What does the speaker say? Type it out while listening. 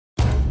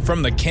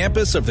from the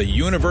campus of the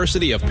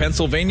University of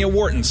Pennsylvania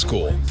Wharton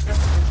School.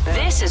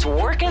 This is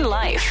Work and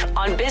Life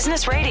on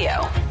Business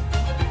Radio.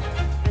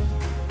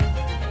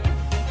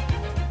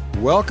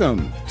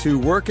 Welcome to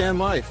Work and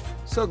Life.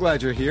 So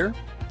glad you're here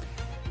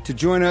to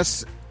join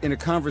us in a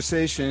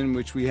conversation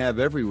which we have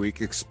every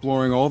week,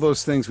 exploring all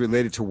those things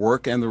related to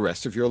work and the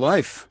rest of your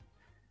life,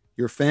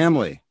 your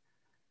family,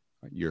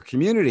 your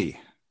community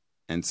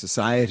and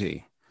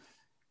society,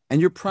 and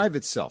your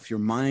private self, your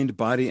mind,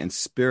 body, and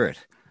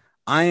spirit.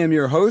 I am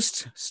your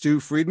host, Stu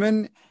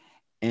Friedman,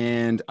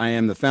 and I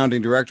am the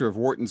founding director of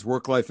Wharton's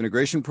Work-Life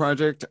Integration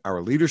Project,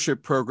 our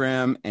leadership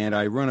program, and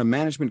I run a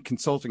management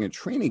consulting and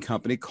training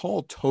company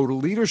called Total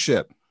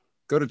Leadership.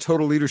 Go to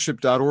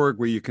totalleadership.org,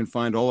 where you can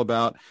find all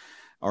about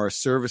our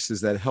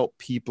services that help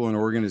people and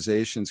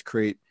organizations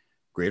create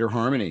greater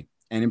harmony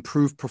and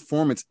improve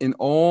performance in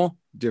all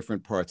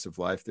different parts of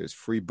life. There's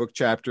free book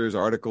chapters,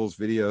 articles,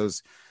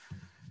 videos,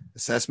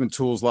 assessment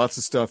tools, lots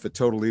of stuff at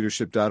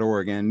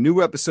totalleadership.org. And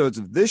new episodes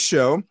of this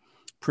show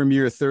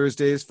premiere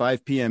Thursdays,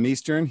 5 p.m.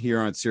 Eastern, here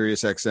on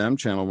SiriusXM,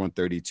 channel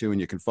 132.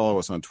 And you can follow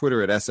us on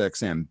Twitter at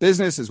SXM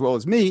Business, as well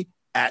as me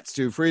at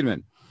Stu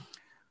Friedman.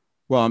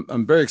 Well,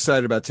 I'm very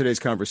excited about today's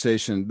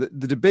conversation.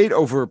 The debate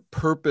over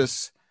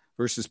purpose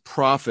versus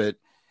profit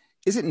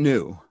isn't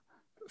new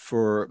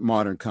for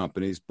modern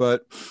companies,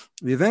 but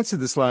the events of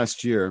this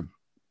last year,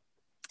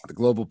 the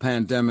global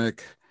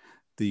pandemic,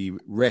 the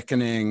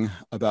reckoning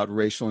about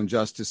racial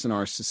injustice in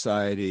our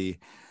society,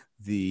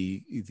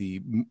 the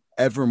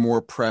ever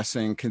more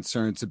pressing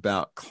concerns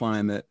about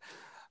climate,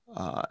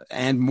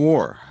 and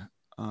more.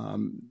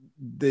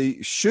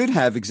 They should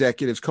have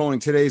executives calling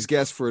today's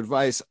guests for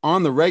advice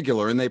on the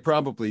regular, and they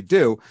probably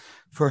do,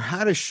 for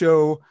how to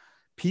show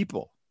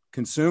people,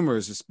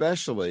 consumers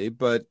especially,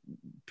 but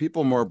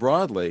people more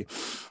broadly,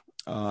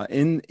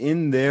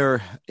 in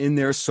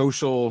their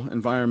social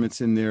environments,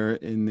 in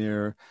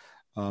their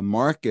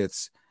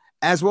markets,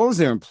 as well as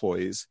their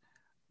employees,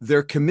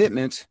 their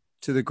commitment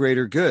to the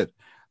greater good.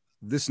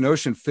 This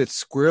notion fits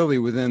squarely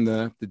within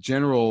the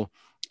general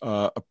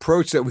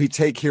approach that we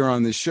take here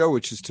on this show,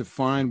 which is to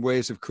find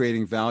ways of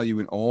creating value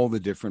in all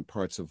the different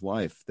parts of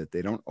life, that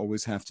they don't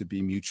always have to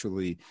be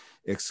mutually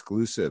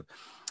exclusive.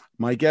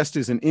 My guest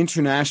is an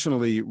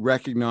internationally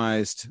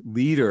recognized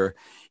leader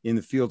in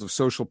the field of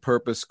social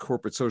purpose,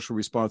 corporate social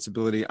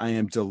responsibility. I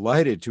am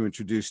delighted to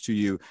introduce to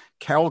you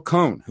Carol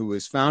Cohn, who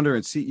is founder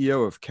and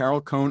CEO of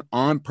Carol Cohn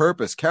On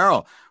Purpose.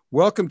 Carol,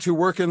 welcome to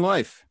Work and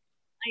Life.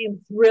 I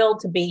am thrilled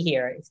to be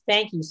here.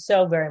 Thank you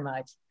so very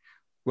much.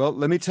 Well,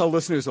 let me tell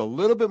listeners a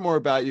little bit more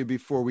about you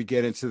before we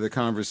get into the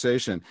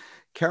conversation.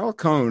 Carol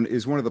Cohn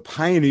is one of the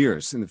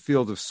pioneers in the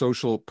field of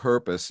social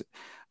purpose.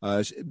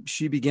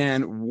 She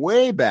began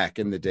way back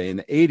in the day, in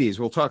the 80s.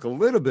 We'll talk a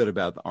little bit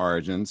about the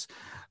origins.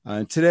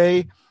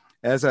 Today,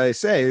 as I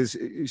say,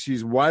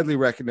 she's widely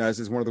recognized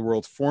as one of the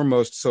world's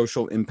foremost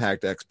social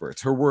impact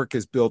experts. Her work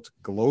has built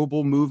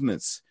global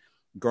movements,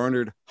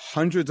 garnered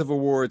hundreds of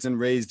awards, and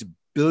raised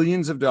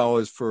billions of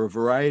dollars for a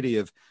variety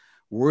of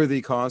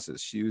worthy causes.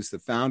 She was the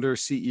founder,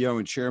 CEO,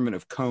 and chairman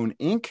of Cohn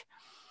Inc.,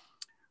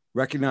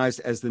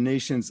 recognized as the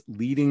nation's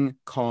leading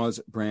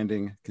cause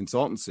branding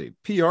consultancy.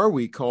 PR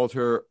Week called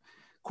her,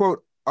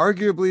 quote,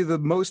 arguably the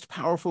most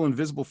powerful and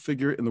visible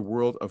figure in the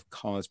world of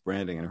cause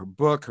branding. And her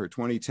book, her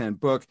 2010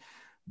 book,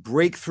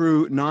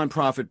 Breakthrough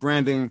Nonprofit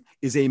Branding,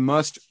 is a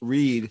must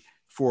read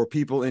for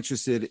people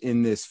interested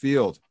in this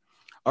field.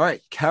 All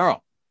right,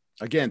 Carol,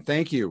 again,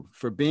 thank you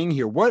for being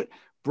here. What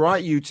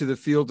brought you to the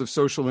field of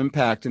social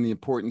impact and the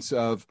importance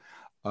of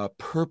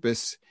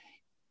purpose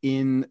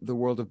in the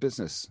world of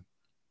business?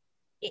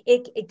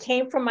 It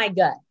came from my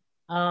gut.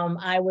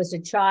 I was a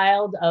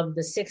child of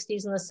the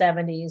 60s and the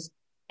 70s,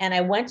 and I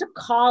went to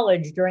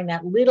college during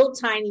that little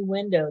tiny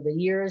window, the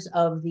years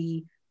of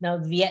the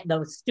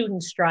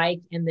student strike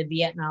and the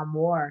Vietnam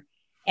War.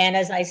 And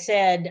as I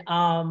said,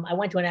 I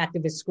went to an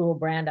activist school,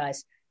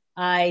 Brandeis.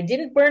 I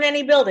didn't burn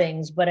any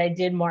buildings, but I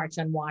did march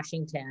on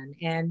Washington.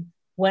 And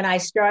when I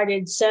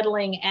started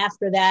settling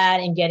after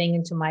that and getting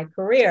into my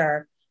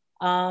career,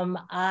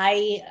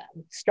 I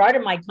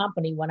started my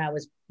company when I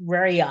was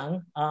very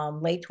young,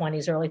 late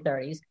 20s, early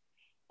 30s.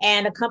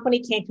 And a company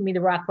came to me,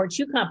 the Rockport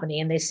Shoe Company,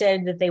 and they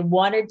said that they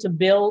wanted to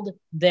build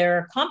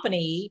their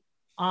company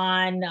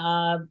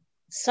on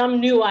some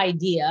new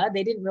idea.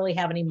 They didn't really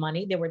have any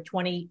money. They were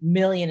 20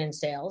 million in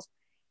sales.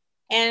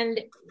 And,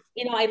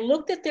 I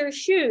looked at their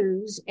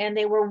shoes and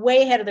they were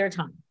way ahead of their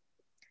time.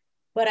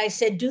 But I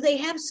said, do they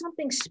have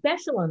something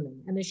special in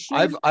them? And the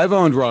shoes, I've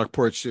owned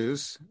Rockport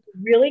shoes.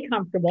 Really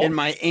comfortable. In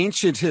my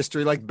ancient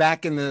history, like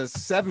back in the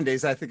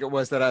 70s, I think it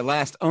was that I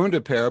last owned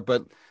a pair,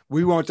 but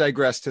we won't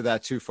digress to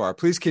that too far.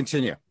 Please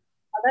continue.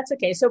 Oh, that's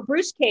okay. So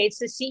Bruce Cates,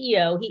 the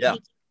CEO, he came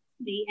to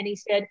me and he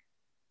said,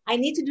 I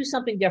need to do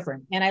something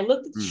different. And I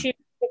looked at the shoes,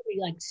 it took me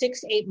like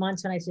 6 to 8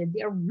 months, and I said,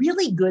 they're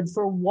really good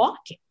for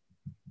walking.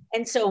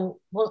 And so,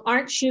 well,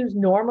 aren't shoes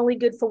normally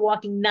good for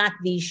walking? Not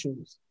these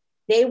shoes.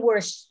 They were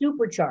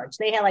supercharged.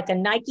 They had like a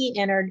Nike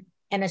innard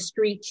and a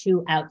street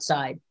shoe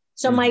outside.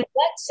 So my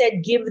gut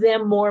said, give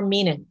them more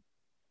meaning.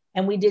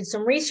 And we did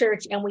some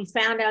research and we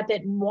found out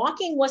that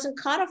walking wasn't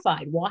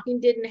codified. Walking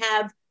didn't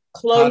have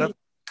clothing.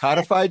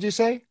 Codified, you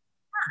say?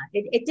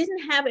 It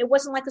didn't have, it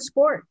wasn't like a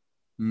sport.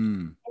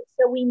 And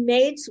so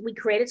we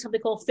created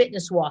something called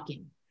fitness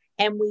walking.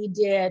 And we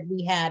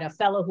had a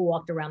fellow who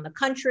walked around the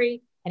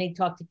country and he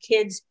talked to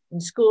kids in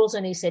schools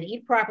and he said,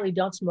 eat properly,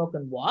 don't smoke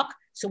and walk.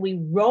 So we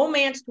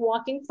romanced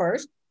walking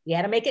first. We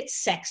had to make it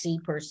sexy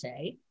per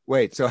se.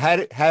 Wait, so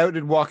how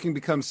did walking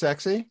become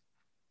sexy?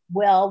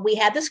 Well, we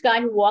had this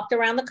guy who walked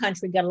around the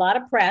country, got a lot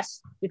of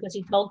press because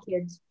he told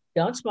kids,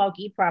 don't smoke,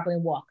 eat properly,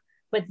 and walk.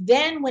 But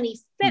then when he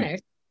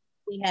finished,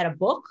 we had a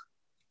book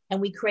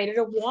and we created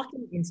a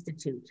walking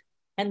institute.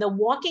 And the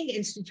Walking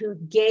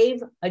Institute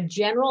gave a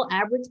general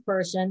average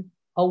person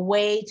a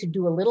way to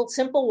do a little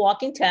simple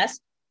walking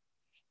test.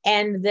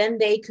 And then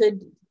they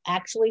could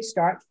actually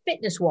start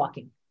fitness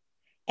walking.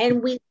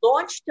 And we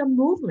launched a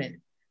movement.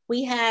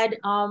 We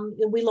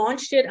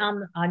launched it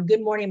on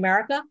Good Morning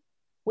America.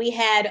 We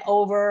had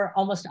over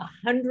almost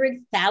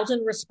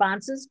 100,000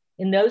 responses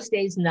in those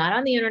days, not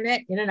on the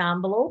internet, in an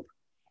envelope.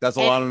 That's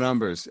a lot of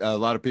numbers, a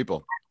lot of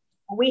people.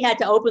 We had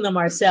to open them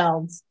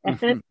ourselves. And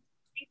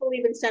people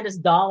even sent us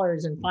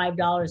dollars and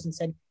 $5 and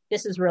said,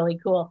 this is really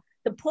cool.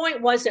 The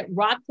point was that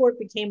Rockport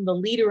became the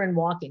leader in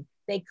walking.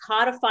 They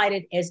codified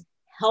it as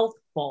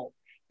healthful.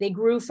 They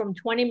grew from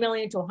 20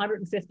 million to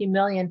 150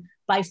 million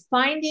by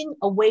finding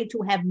a way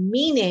to have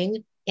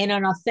meaning in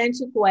an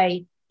authentic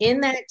way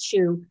in that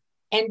shoe,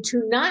 and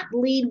to not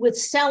lead with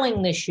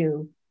selling the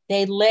shoe.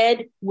 They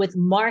led with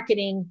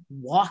marketing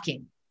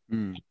walking,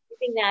 and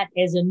giving that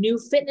as a new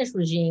fitness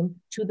regime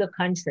to the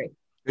country.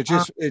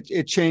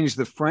 It changed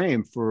the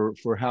frame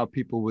for how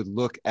people would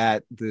look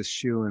at this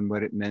shoe and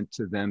what it meant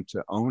to them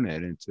to own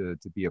it and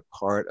to be a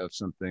part of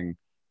something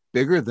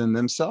bigger than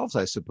themselves,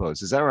 I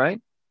suppose. Is that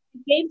right?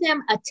 It gave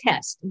them a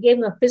test. It gave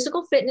them a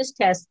physical fitness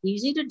test,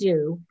 easy to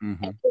do,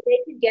 and so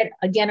they could get,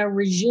 again, a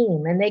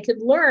regime, and they could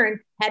learn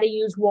how to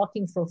use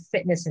walking for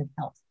fitness and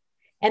health.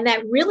 And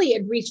that really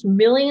had reached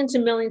millions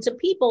and millions of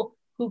people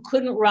who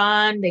couldn't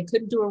run, they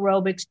couldn't do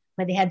aerobics,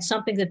 but they had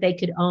something that they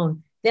could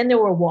own. Then there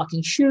were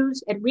walking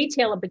shoes. At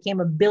retail, it became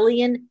 $1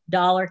 billion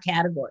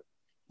category.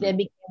 Then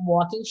became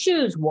walking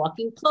shoes,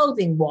 walking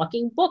clothing,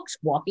 walking books,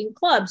 walking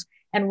clubs.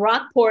 And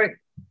Rockport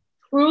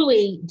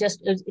truly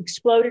just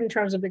exploded in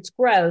terms of its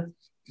growth.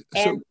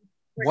 And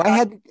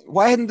so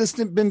why hadn't this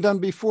been done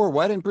before?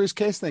 Why didn't Bruce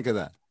Case think of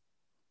that?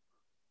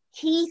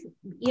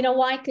 You know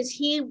why? Because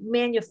he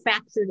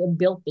manufactured and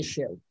built the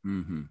shoe.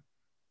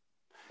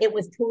 It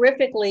was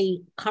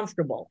terrifically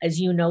comfortable,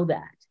 as you know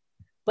that.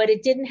 But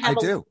it didn't have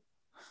a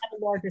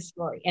larger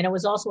story. And it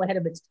was also ahead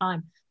of its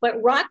time.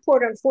 But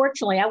Rockport,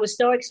 unfortunately, I was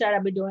so excited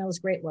I've been doing all this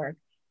great work.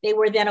 They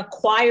were then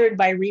acquired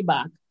by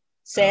Reebok.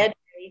 Sad,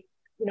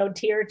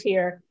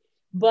 tear.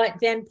 But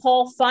then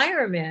Paul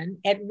Fireman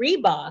at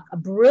Reebok, a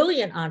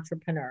brilliant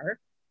entrepreneur,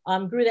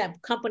 grew that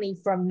company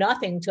from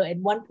nothing to at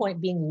one point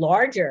being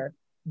larger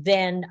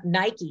than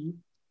Nike.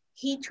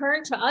 He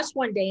turned to us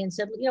one day and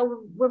said,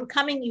 we're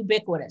becoming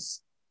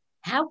ubiquitous.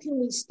 How can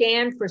we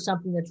stand for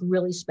something that's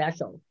really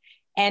special?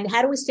 And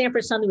how do we stand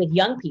for something with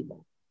young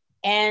people?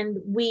 And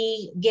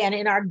we, again,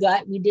 in our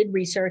gut, we did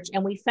research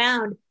and we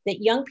found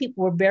that young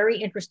people were very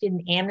interested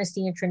in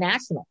Amnesty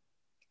International.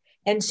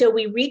 And so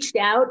we reached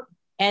out,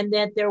 and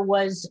that there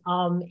was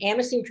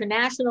Amnesty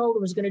International that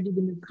was going to do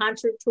the new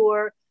concert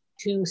tour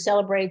to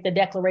celebrate the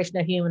Declaration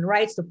of Human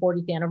Rights, the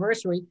 40th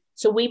anniversary.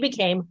 So we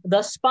became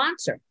the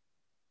sponsor.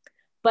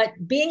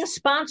 But being a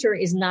sponsor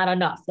is not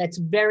enough. That's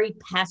very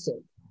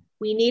passive.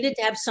 We needed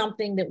to have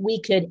something that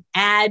we could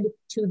add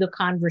to the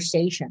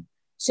conversation.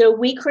 So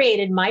we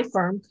created, my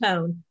firm,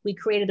 Cone, we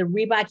created the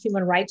Reebok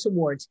Human Rights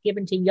Awards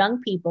given to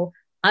young people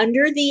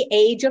under the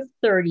age of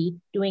 30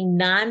 doing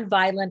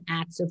nonviolent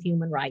acts of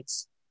human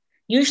rights.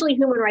 Usually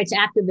human rights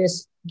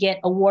activists get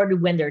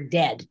awarded when they're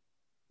dead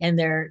and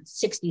they're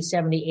 60,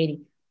 70,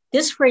 80.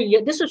 This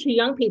was for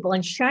young people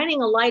and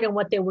shining a light on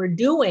what they were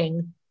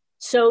doing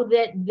so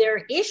that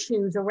their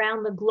issues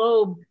around the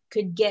globe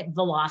could get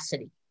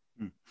velocity.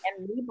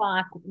 And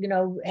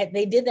Reebok,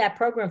 they did that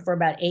program for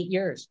about 8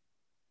 years.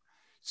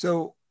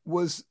 So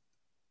was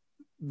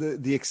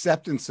the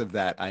acceptance of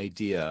that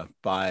idea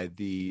by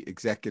the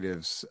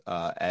executives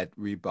at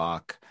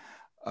Reebok,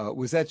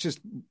 was that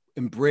just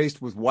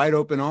embraced with wide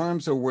open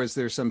arms, or was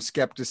there some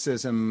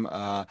skepticism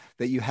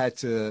that you had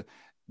to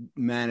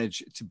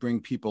manage to bring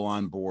people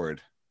on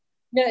board?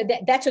 No,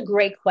 that's a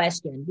great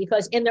question,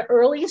 because in the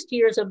earliest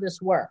years of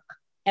this work,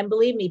 and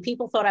believe me,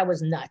 people thought I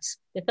was nuts.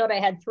 They thought I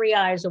had 3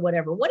 eyes or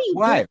whatever. What are you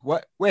doing?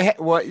 What? Wait,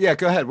 what? Yeah,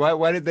 go ahead.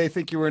 Why did they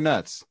think you were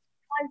nuts?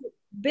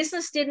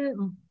 Business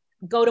didn't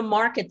go to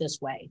market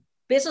this way.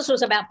 Business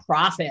was about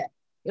profit.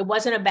 It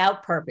wasn't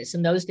about purpose.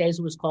 In those days,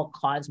 it was called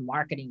cause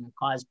marketing and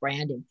cause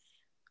branding.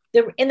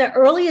 In the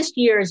earliest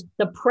years,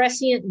 the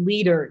prescient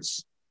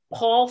leaders,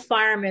 Paul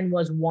Fireman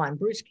was one,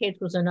 Bruce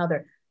Cates was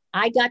another.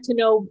 I got to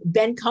know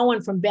Ben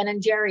Cohen from Ben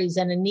 & Jerry's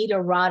and Anita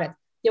Roddick.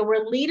 There were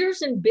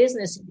leaders in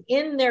business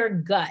in their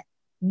gut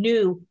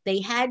knew they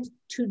had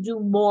to do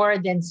more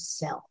than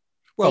sell.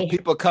 Well,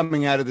 people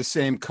coming out of the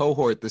same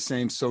cohort, the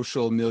same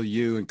social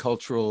milieu and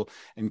cultural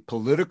and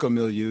political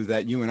milieu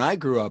that you and I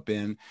grew up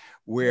in,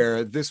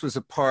 where this was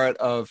a part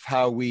of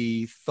how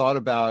we thought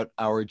about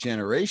our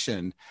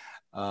generation.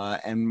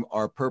 And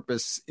our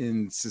purpose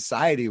in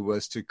society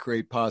was to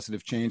create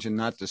positive change and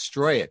not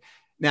destroy it.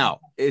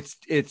 Now, it's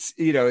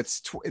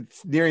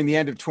nearing the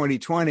end of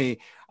 2020.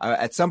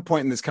 At some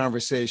point in this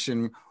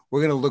conversation,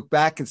 we're going to look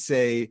back and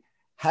say,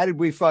 how did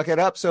we fuck it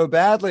up so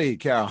badly,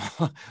 Carol?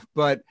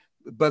 But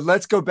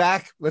let's go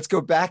back. Let's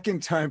go back in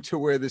time to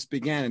where this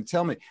began, and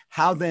tell me,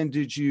 how then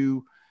did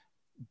you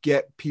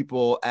get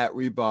people at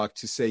Reebok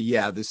to say,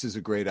 yeah, this is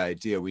a great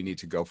idea, we need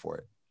to go for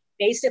it?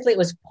 Basically, it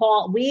was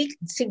Paul. We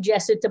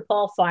suggested to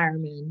Paul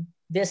Fireman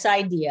this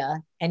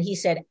idea, and he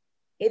said,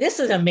 this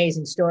is an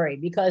amazing story,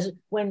 because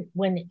when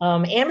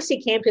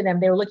Amnesty came to them,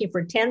 they were looking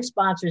for 10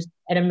 sponsors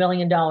at $1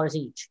 million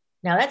each.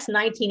 Now, that's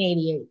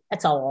 1988.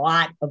 That's a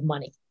lot of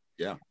money.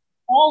 Yeah.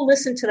 Paul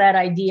listened to that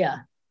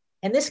idea,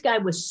 and this guy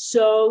was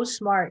so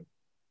smart.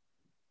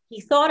 He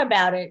thought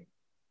about it.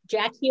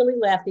 Jack Healy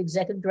left, the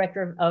executive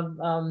director of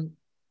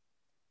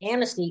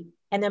Amnesty,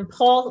 and then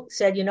Paul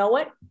said, you know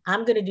what?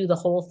 I'm going to do the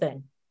whole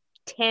thing.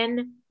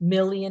 $10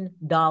 million.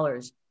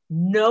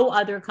 No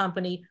other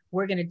company.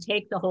 We're going to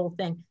take the whole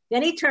thing.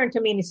 Then he turned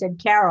to me and he said,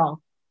 Carol,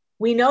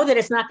 we know that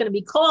it's not going to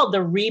be called the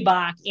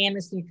Reebok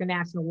Amnesty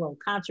International World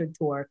Concert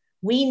Tour.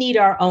 We need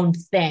our own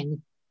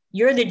thing.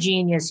 You're the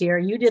genius here.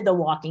 You did the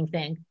walking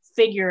thing.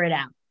 Figure it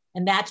out.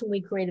 And that's when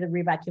we created the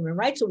Reebok Human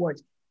Rights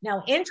Awards.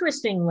 Now,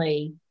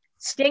 interestingly,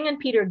 Sting and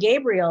Peter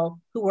Gabriel,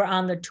 who were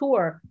on the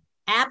tour,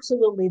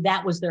 absolutely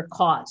that was their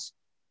cause.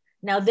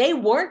 Now, they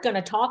weren't going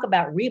to talk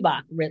about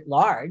Reebok writ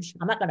large.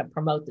 I'm not going to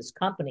promote this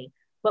company.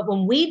 But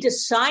when we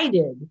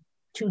decided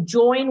to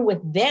join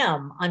with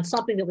them on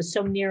something that was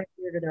so near and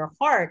dear to their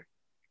heart,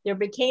 there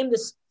became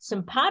this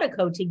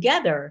simpatico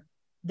together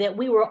that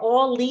we were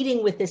all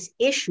leading with this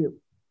issue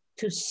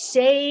to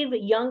save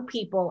young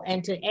people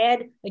and to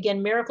add,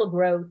 again,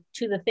 Miracle-Gro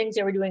to the things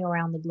they were doing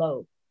around the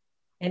globe.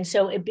 And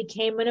so it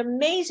became an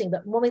amazing,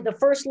 the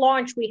first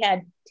launch, we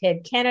had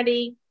Ted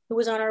Kennedy, who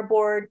was on our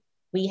board.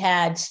 We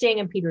had Sting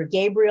and Peter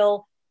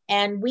Gabriel,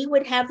 and we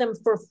would have them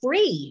for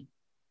free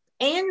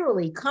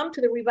annually come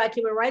to the Reebok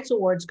Human Rights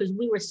Awards, because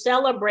we were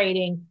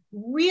celebrating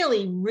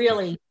really,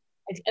 really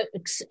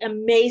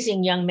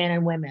amazing young men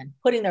and women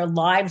putting their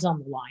lives on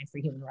the line for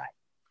human rights.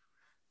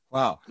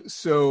 Wow.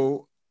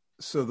 So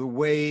the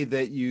way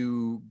that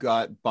you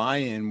got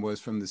buy-in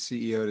was from the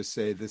CEO to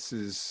say, this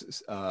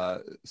is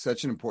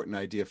such an important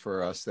idea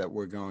for us that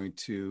we're going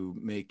to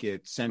make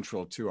it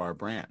central to our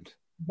brand.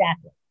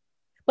 Exactly.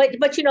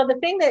 But you know, the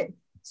thing that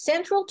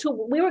central to,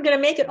 we were going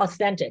to make it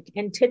authentic.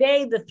 And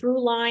today the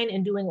through line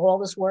in doing all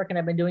this work, and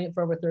I've been doing it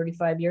for over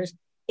 35 years,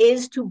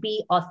 is to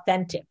be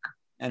authentic.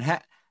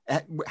 And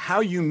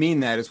how you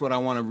mean that is what I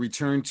want to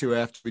return to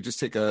after we just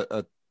take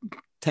a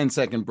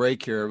 10-second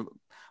break here. I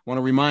want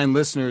to remind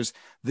listeners,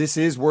 this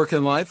is Work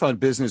and Life on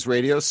Business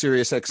Radio,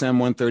 Sirius XM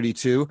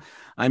 132.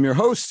 I'm your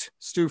host,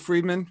 Stu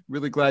Friedman.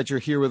 Really glad you're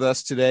here with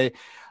us today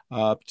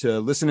to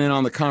listen in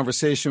on the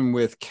conversation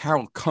with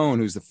Carol Cohn,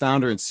 who's the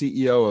founder and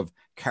CEO of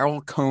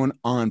Carol Cohn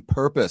On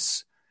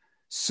Purpose.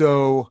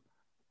 So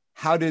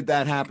how did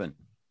that happen?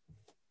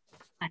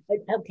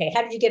 Okay,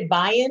 how did you get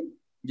buy-in?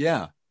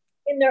 Yeah.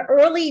 In the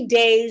early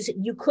days,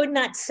 you could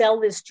not sell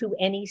this to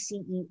any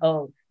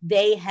CEO.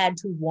 They had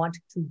to want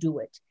to do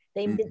it.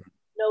 They didn't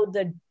know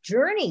the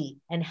journey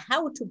and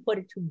how to put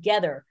it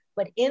together.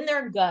 But in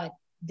their gut,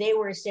 they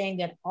were saying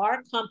that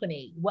our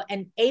company,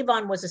 and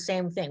Avon was the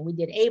same thing. We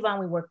did Avon.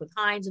 We worked with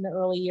Heinz in the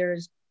early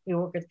years. We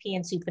worked with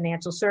PNC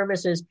Financial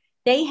Services.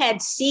 They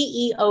had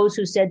CEOs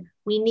who said,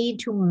 we need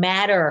to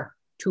matter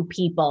to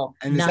people.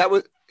 And is that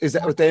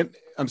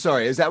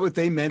what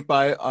they meant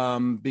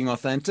by being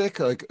authentic?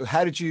 Like,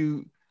 how do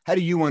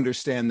you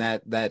understand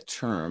that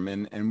term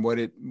and what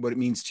it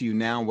means to you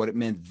now, what it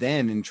meant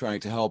then in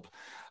trying to help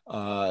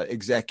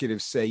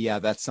executives say, yeah,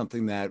 that's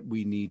something that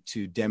we need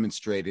to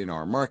demonstrate in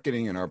our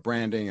marketing and our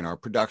branding and our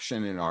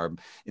production and our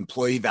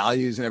employee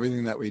values and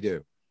everything that we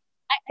do?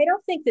 I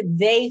don't think that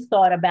they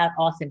thought about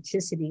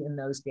authenticity in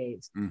those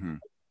days. Mm-hmm.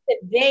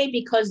 That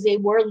because they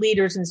were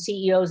leaders and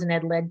CEOs and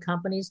had led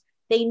companies,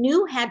 they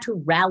knew how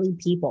to rally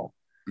people.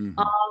 Mm-hmm.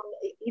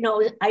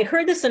 I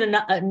heard this in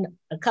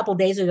a couple of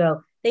days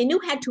ago. They knew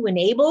how to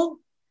enable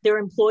their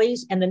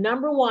employees, and the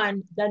number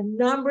one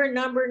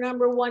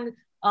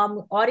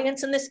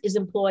audience in this is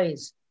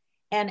employees.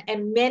 And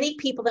many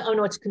people that,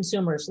 it's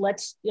consumers.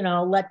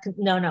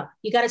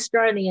 You got to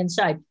start on the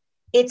inside.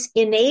 It's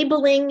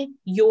enabling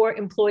your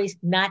employees,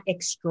 not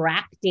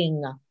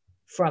extracting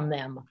from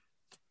them.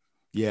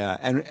 Yeah.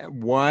 And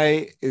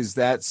why is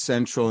that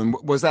central? And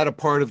was that a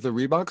part of the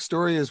Reebok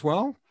story as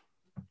well?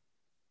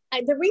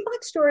 The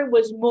Reebok story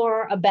was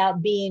more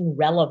about being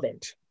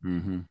relevant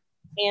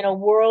in a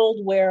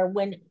world where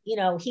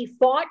he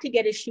fought to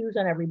get his shoes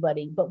on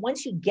everybody. But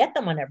once you get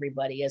them on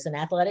everybody as an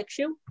athletic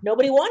shoe,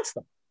 nobody wants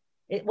them.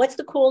 What's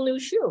the cool new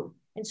shoe?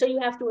 And so you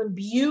have to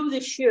imbue the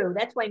shoe.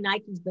 That's why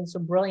Nike's been so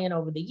brilliant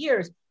over the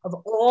years of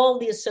all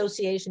the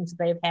associations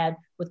they've had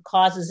with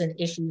causes and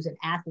issues and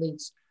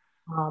athletes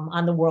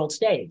on the world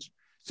stage.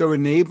 So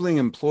enabling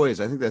employees,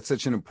 I think that's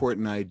such an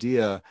important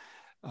idea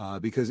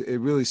because it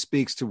really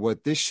speaks to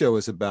what this show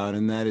is about,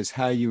 and that is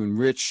how you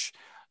enrich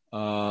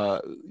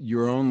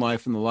your own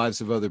life and the lives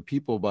of other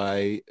people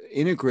by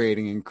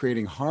integrating and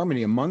creating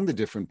harmony among the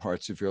different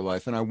parts of your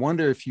life. And I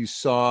wonder if you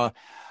saw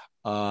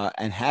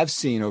and have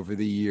seen over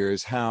the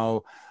years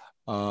how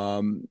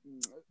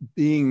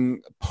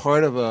being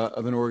part of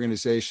an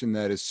organization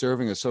that is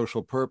serving a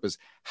social purpose,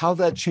 how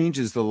that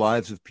changes the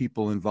lives of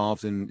people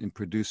involved in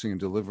producing and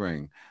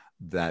delivering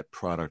that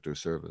product or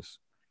service.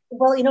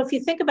 Well, if you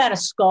think about a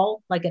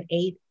skull, like an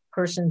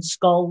 8-person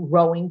skull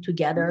rowing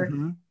together,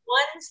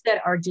 ones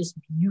that are just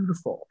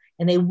beautiful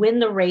and they win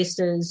the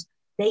races,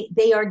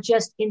 they are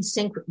just in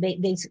sync. They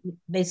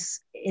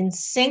in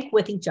sync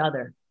with each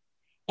other.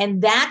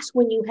 And that's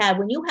when you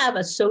have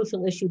a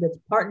social issue that's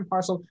part and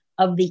parcel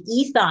of the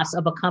ethos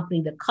of a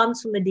company that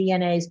comes from the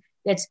DNAs,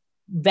 that's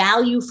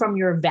value from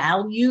your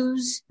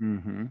values,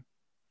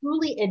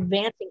 truly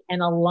advancing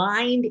an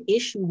aligned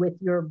issue with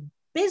your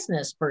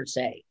business per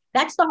se.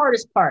 That's the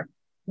hardest part.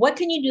 What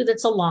can you do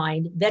that's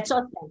aligned, that's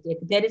authentic,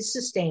 that is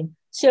sustained?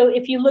 So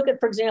if you look at,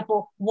 for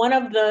example, one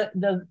of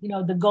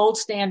the gold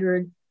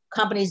standard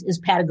companies is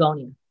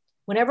Patagonia.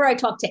 Whenever I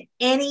talk to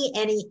any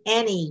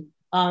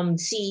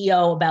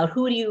CEO about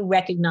who do you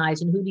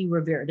recognize and who do you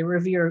revere, they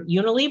revere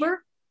Unilever,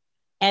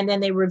 and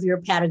then they revere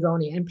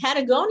Patagonia. And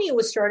Patagonia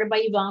was started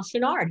by Yvon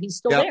Chouinard. He's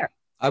still there.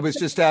 I was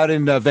just out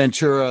in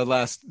Ventura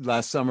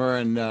last summer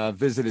and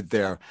visited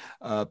there.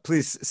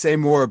 Please say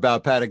more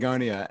about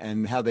Patagonia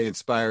and how they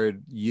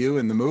inspired you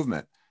and the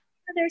movement.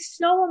 They're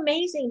so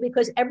amazing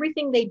because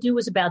everything they do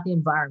is about the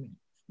environment,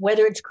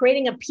 whether it's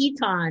creating a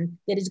piton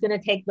that is going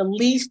to take the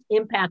least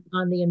impact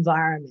on the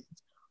environment,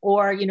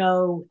 or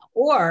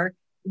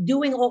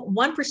doing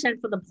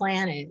 1% for the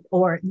planet,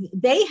 or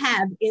they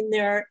have in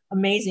their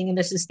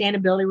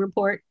sustainability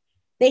report,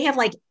 they have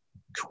like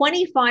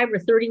 25 or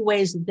 30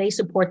 ways that they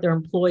support their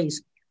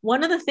employees.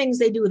 One of the things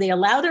they do, they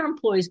allow their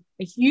employees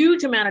a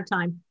huge amount of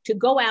time to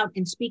go out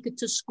and speak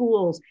to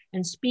schools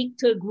and speak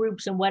to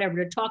groups and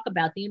whatever to talk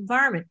about the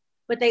environment.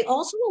 But they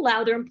also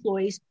allow their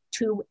employees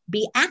to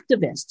be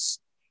activists.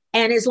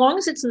 And as long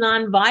as it's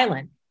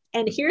nonviolent,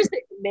 and here's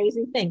the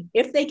amazing thing,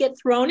 if they get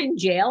thrown in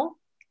jail,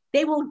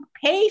 they will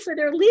pay for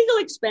their legal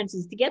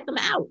expenses to get them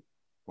out.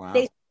 Wow.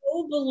 They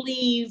so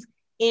believe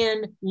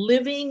in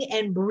living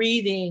and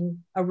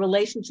breathing a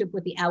relationship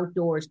with the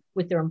outdoors,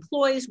 with their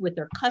employees, with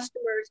their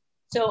customers.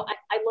 So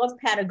I love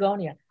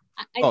Patagonia.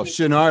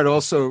 Chouinard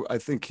also, I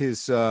think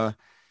his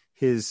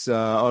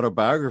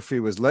autobiography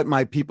was "Let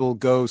My People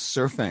Go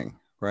Surfing,"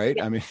 right?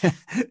 Yeah. I mean,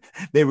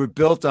 they were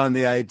built on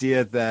the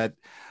idea that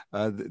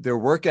their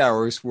work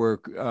hours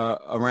were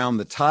around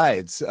the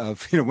tides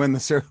of when the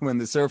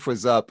surf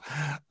was up,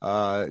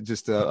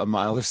 just a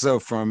mile or so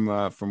from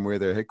where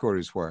their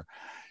headquarters were.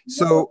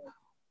 So,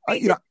 I'm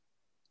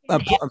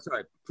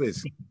sorry,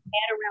 please. Ad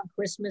around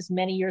Christmas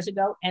many years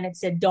ago, and it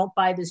said, "Don't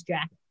buy this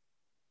jacket."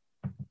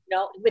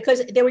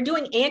 Because they were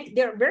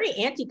they're very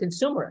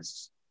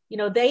anti-consumerists.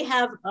 They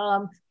have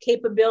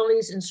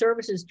capabilities and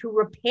services to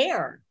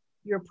repair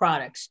your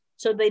products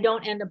so they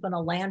don't end up in a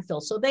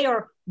landfill. So they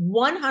are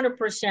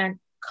 100%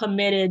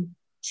 committed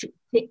to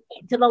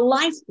the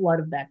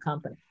lifeblood of that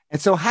company. And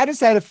so how does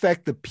that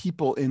affect the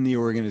people in the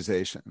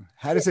organization?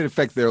 How does it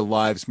affect their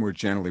lives more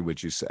generally,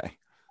 would you say?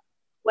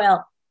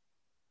 Well,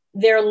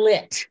 they're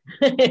lit,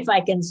 if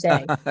I can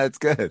say. That's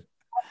good.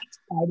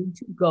 Excited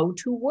to go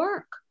to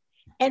work.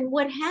 And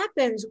what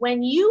happens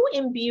when you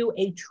imbue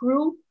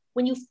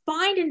when you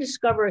find and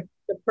discover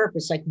the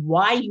purpose, like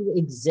why you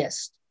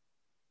exist,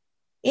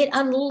 it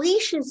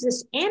unleashes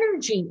this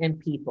energy in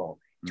people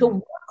to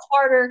work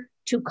harder,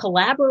 to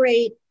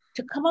collaborate,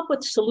 to come up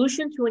with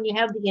solutions when you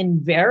have the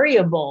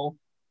invariable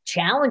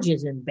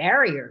challenges and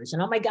barriers.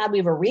 And oh my God, we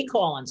have a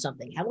recall on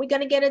something. How are we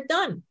going to get it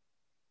done?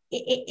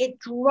 It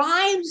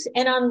drives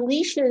and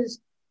unleashes,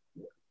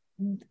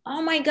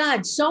 oh my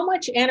God, so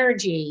much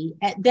energy.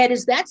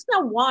 That's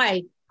not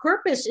why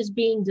purpose is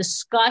being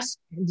discussed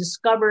and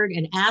discovered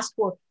and asked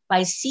for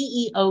by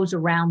CEOs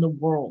around the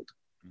world.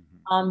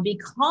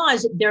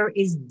 Because there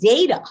is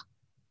data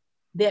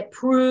that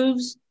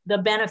proves the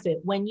benefit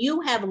when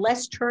you have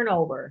less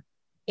turnover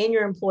in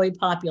your employee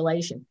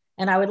population.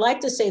 And I would like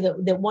to say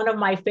that one of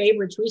my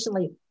favorites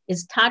recently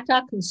is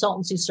Tata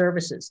Consultancy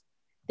Services.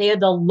 They are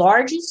the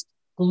largest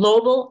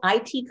global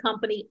IT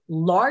company,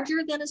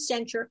 larger than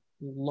Accenture,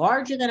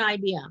 larger than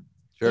IBM.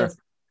 Sure.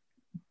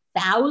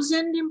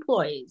 1,000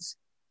 employees.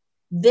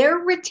 Their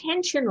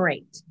retention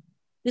rate,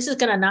 this is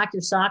going to knock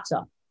your socks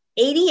off,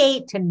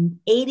 88 to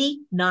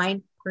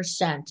 89%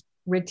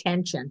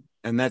 retention.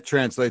 And that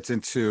translates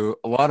into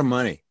a lot of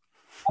money.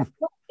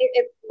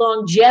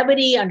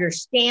 Longevity,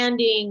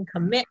 understanding,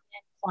 commitment,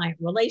 client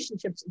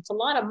relationships. It's a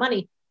lot of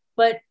money.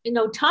 But,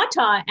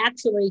 Tata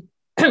actually,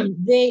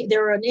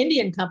 they're an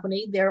Indian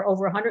company. They're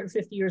over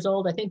 150 years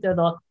old. I think they're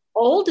the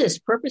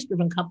oldest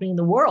purpose-driven company in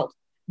the world.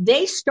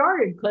 They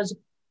started because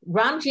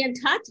Ramjan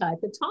Tata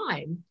at the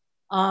time,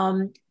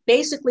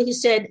 basically he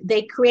said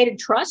they created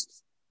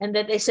trusts and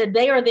that they said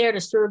they are there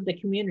to serve the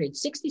community.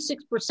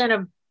 66%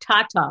 of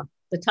Tata,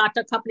 the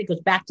Tata company,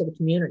 goes back to the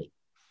community.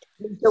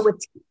 And so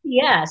with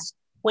TCS,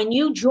 when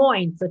you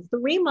join for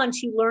 3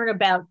 months, you learn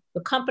about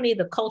the company,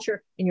 the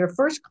culture, and your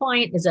first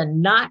client is a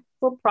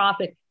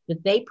not-for-profit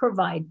that they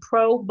provide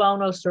pro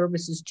bono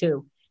services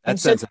to. That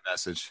sends a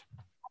message.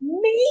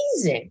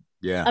 Amazing.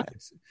 Yeah.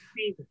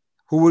 Amazing.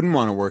 Who wouldn't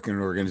want to work in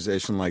an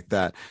organization like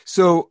that?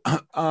 So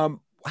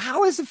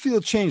how has the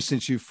field changed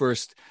since you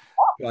first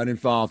got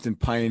involved in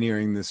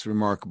pioneering this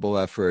remarkable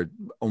effort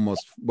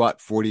almost,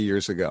 40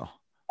 years ago?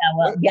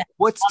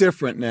 What's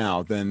different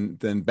now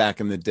than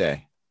back in the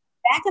day?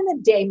 Back in the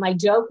day, my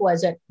joke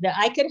was that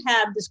I could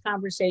have this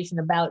conversation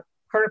about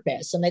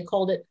purpose, and they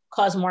called it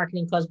cause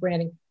marketing, cause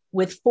branding,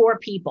 with 4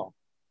 people.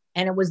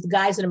 And it was the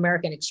guys at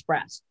American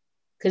Express,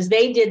 because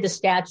they did the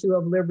Statue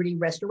of Liberty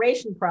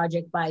Restoration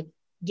Project by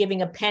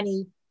giving a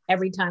penny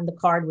every time the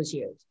card was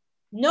used.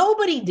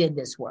 Nobody did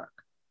this work.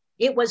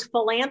 It was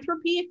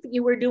philanthropy if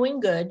you were doing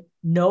good.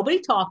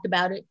 Nobody talked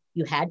about it.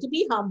 You had to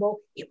be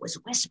humble. It was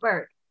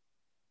whispered.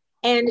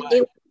 And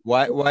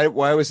why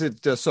was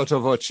it sotto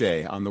voce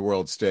on the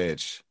world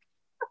stage?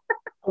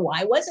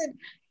 Why wasn't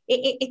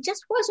it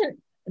just wasn't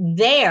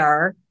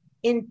there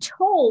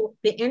until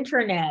the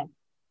internet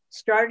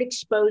started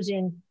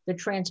exposing the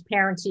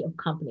transparency of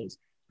companies.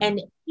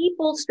 And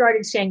people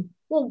started saying,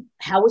 well,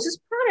 how is this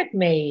product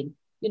made?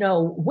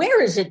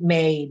 Where is it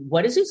made?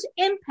 What is its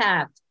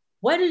impact?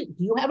 Do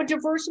you have a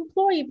diverse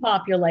employee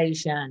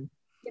population?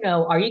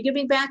 Are you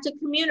giving back to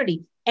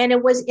community? And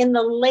it was in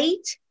the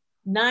late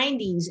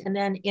 90s and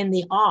then in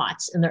the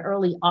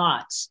early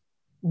aughts,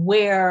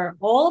 where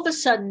all of a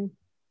sudden,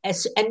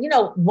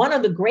 one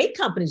of the great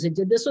companies that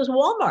did this was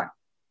Walmart.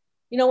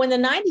 In the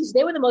 90s,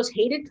 they were the most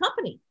hated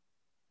company.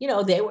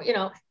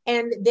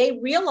 And they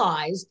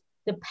realized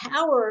the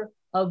power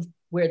of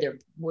where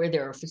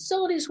their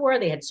facilities were.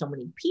 They had so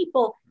many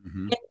people.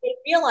 Mm-hmm. And they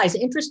realized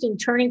the interesting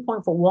turning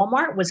point for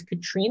Walmart was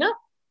Katrina.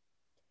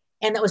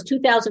 And that was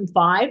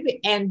 2005.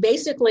 And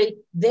basically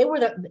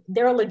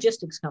they're a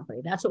logistics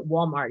company. That's what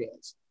Walmart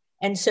is.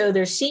 And so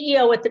their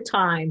CEO at the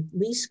time,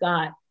 Lee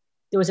Scott,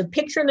 there was a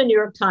picture in the New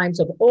York Times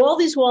of all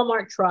these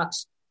Walmart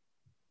trucks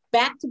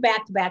back to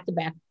back to back to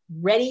back,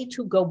 ready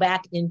to go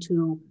back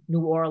into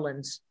New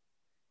Orleans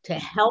to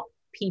help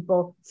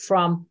people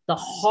from the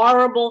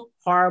horrible,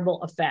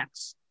 horrible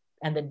effects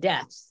and the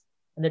deaths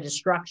and the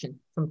destruction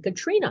from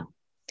Katrina.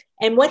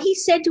 And what he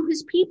said to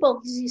his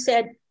people, he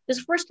said, this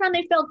first time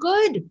they felt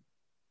good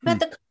about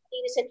the company.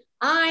 He said,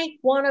 I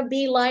want to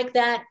be like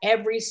that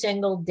every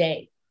single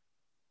day.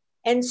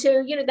 And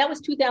so, that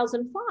was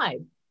 2005.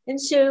 And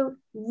so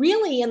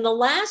really in the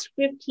last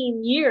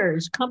 15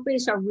 years,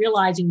 companies are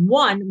realizing,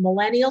 one,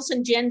 millennials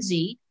and Gen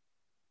Z,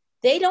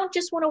 they don't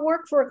just want to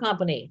work for a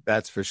company.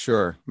 That's for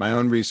sure. My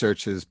own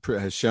research has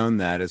shown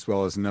that, as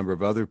well as a number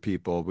of other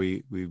people.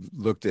 We've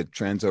looked at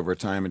trends over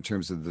time in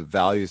terms of the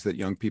values that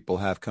young people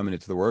have coming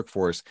into the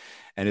workforce,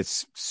 and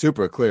it's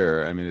super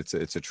clear. I mean, it's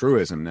a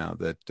truism now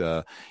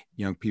that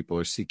young people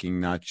are seeking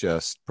not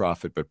just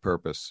profit but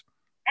purpose.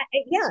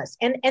 Yes,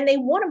 and they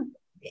want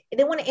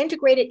to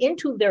integrate it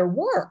into their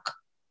work.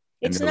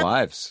 It's in their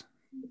lives.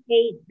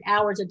 8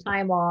 hours of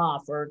time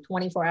off or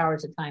 24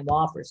 hours of time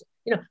off.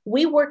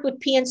 We worked with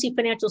PNC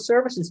Financial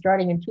Services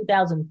starting in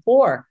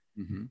 2004.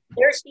 Mm-hmm.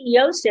 Their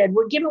CEO said,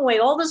 we're giving away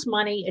all this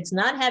money. It's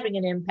not having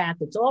an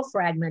impact. It's all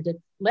fragmented.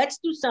 Let's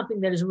do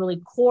something that is really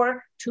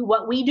core to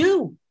what we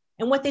do.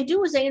 And what they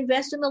do is they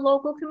invest in the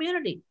local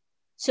community.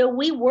 So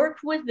we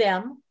worked with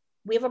them.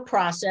 We have a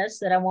process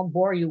that I won't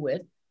bore you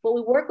with, but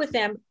we work with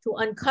them to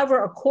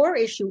uncover a core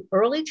issue,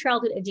 early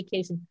childhood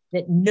education,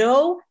 that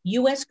no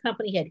U.S.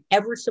 company had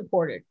ever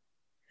supported.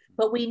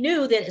 But we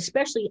knew that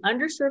especially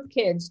underserved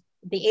kids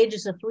at the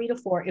ages of 3 to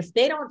 4, if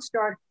they don't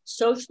start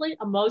socially,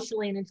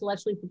 emotionally, and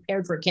intellectually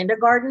prepared for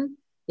kindergarten,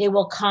 they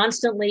will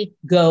constantly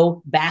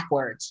go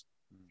backwards.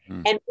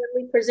 Mm-hmm. And when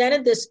we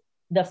presented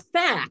the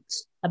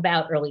facts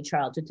about early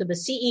childhood to the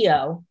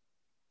CEO,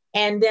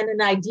 and then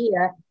an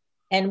idea,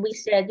 and we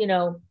said,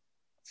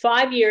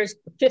 5 years,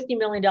 $50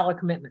 million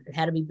commitment. It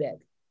had to be big.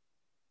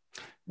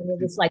 And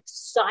it was like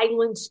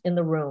silence in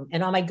the room.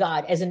 And oh my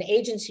God, as an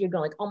agency, you're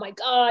going like, oh my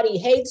God, he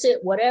hates it,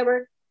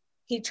 whatever.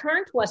 He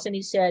turned to us and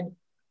he said,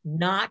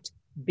 not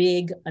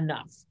big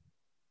enough.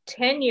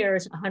 10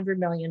 years, $100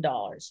 million.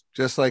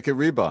 Just like at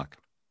Reebok.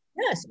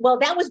 Yes. Well,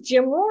 that was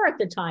Jim Rohr at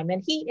the time.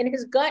 And he, in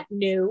his gut,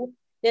 knew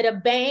that a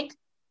bank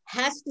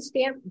has to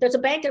stand. There's a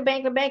bank and a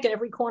bank and a bank at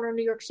every corner of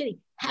New York City.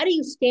 How do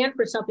you stand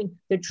for something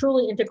that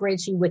truly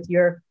integrates you with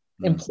your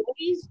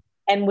employees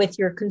and with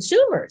your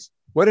consumers?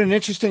 What an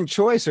interesting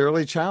choice,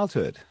 early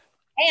childhood.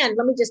 And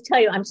let me just tell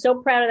you, I'm so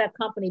proud of that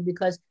company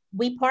because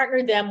we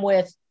partnered them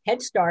with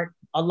Head Start,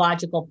 a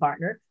logical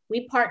partner.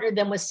 We partnered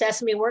them with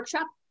Sesame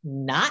Workshop,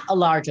 not a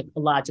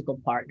logical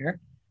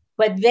partner,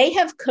 but they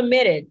have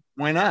committed.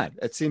 Why not?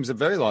 It seems a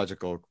very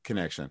logical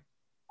connection.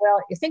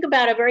 Well, you think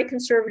about a very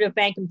conservative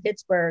bank in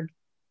Pittsburgh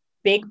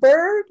Big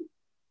Bird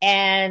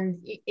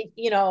and,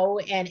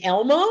 and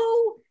Elmo.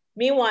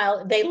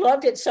 Meanwhile, they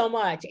loved it so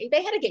much.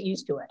 They had to get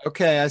used to it.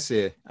 Okay, I see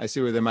it. I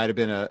see where there might have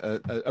been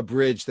a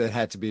bridge that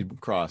had to be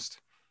crossed.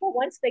 Well,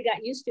 once they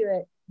got used to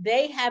it,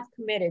 they have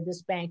committed,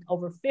 this bank,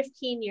 over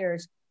 15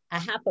 years,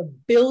 $500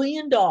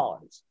 million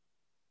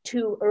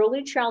to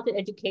early childhood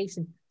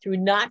education through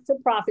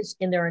not-for-profits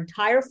in their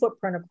entire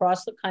footprint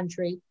across the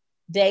country.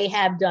 They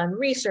have done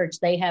research.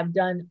 They have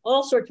done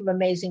all sorts of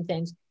amazing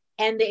things.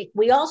 And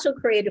we also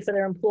created for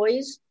their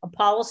employees a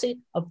policy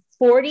of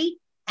 40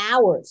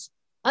 hours,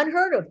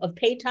 unheard of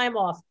paid time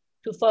off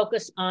to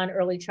focus on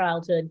early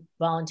childhood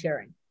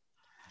volunteering.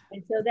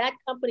 And so that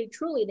company,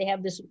 truly, they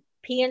have this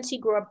PNC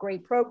Grow Up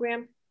Great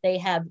program. They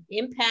have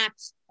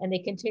impacts, and they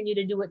continue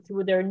to do it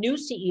through their new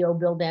CEO,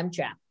 Bill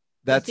Demchak.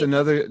 That's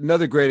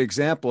another great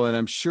example. And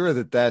I'm sure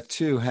that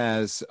too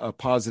has a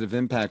positive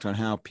impact on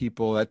how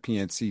people at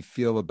PNC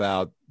feel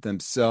about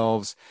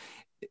themselves,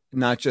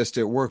 not just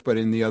at work, but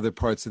in the other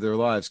parts of their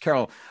lives.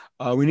 Carol,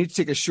 we need to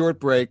take a short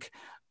break.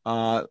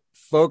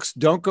 Folks,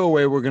 don't go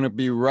away. We're going to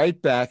be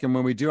right back. And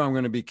when we do, I'm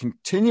going to be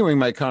continuing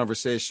my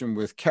conversation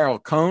with Carol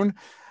Cohn.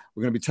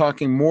 We're going to be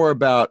talking more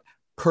about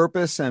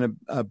purpose and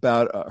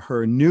about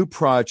her new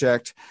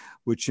project,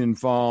 which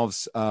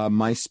involves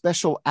My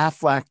Special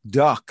Aflac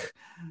Duck.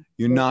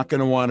 You're not going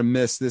to want to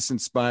miss this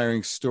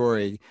inspiring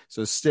story.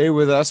 So stay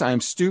with us.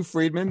 I'm Stu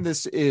Friedman.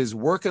 This is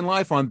Work and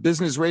Life on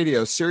Business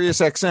Radio, Sirius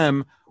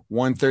XM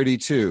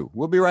 132.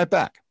 We'll be right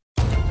back.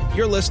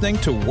 You're listening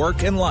to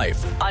Work and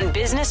Life on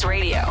Business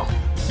Radio.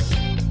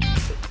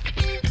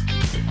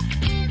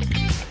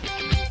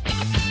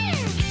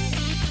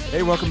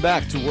 Hey, welcome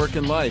back to Work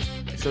and Life.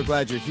 So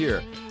glad you're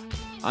here.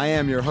 I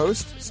am your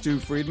host, Stu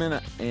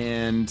Friedman,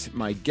 and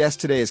my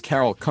guest today is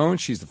Carol Cohn.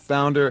 She's the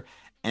founder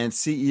and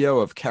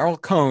CEO of Carol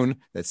Cohn,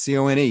 that's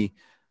C-O-N-E,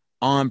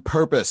 On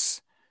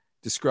Purpose,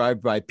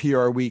 described by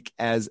PR Week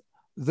as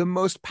the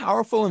most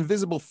powerful and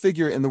visible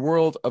figure in the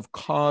world of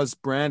cause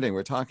branding.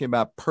 We're talking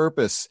about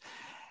purpose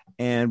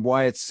and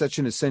why it's such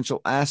an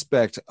essential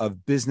aspect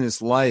of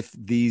business life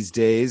these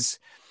days.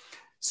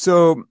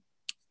 So,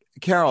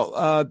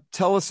 Carol,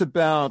 tell us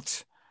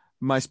about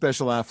My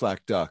Special Aflac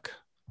Duck.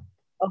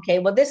 Okay,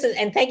 well,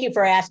 and thank you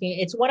for asking.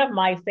 It's one of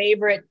my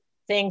favorite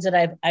things that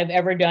I've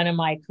ever done in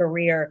my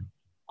career.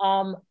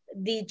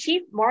 The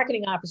chief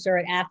marketing officer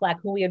at Aflac,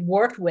 who we had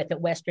worked with at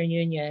Western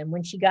Union, and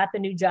when she got the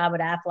new job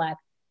at Aflac,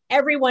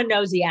 everyone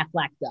knows the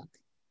Aflac Duck.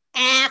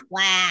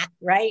 Aflac,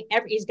 right?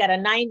 He's got a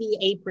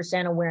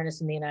 98%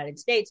 awareness in the United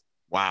States.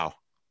 Wow.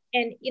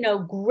 And,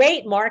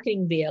 great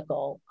marketing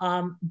vehicle,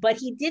 but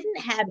he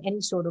didn't have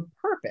any sort of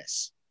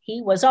purpose.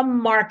 He was a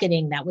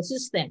marketing, that was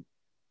his thing.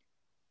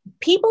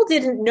 People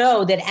didn't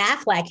know that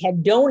Aflac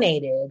had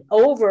donated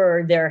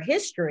over their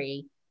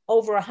history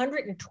over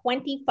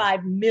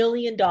 $125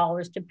 million to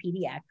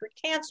pediatric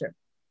cancer.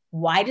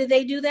 Why did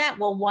they do that?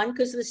 Well, one,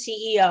 because the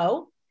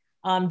CEO,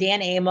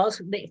 Dan Amos,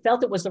 they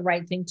felt it was the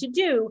right thing to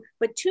do,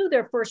 but two,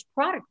 their first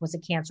product was a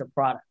cancer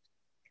product.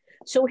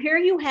 So here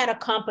you had a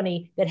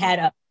company that had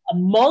a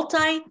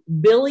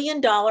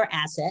multi-billion-dollar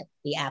asset,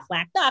 the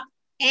Aflac Duck,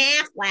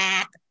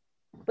 Aflac,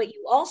 but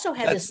you also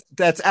had this.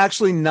 That's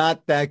actually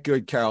not that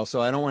good, Carol, so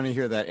I don't want to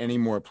hear that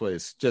anymore,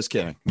 please. Just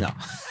kidding. No.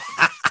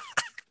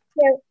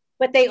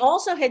 But they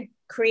also had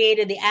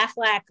created the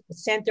Aflac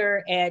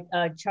Center at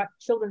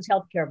Children's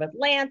Healthcare of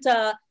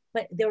Atlanta,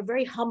 but they were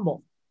very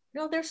humble.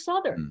 They're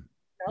Southern.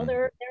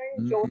 They're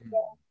in Georgia.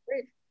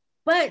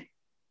 But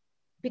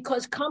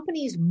because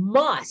companies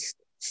must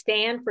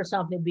stand for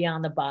something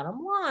beyond the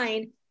bottom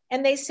line,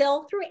 and they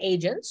sell through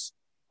agents,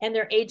 and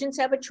their agents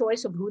have a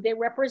choice of who they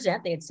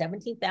represent. They had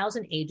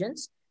 17,000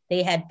 agents.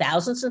 They had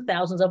thousands and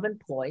thousands of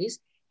employees.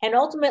 And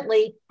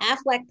ultimately,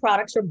 Aflac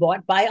products are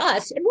bought by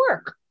us at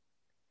work.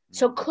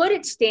 So could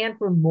it stand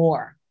for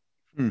more?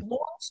 Long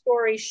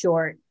story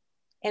short,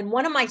 and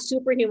one of my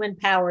superhuman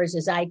powers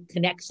is I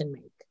connection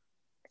make.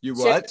 You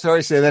what?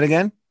 Sorry, say that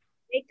again.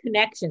 Make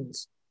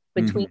connections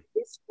between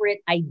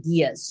disparate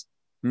ideas.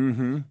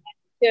 Mm-hmm.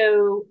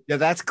 So yeah,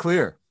 that's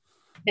clear.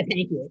 Thank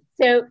you.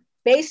 So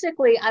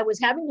basically, I was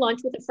having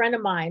lunch with a friend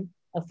of mine,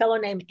 a fellow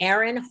named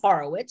Aaron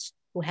Horowitz,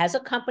 who has a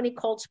company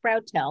called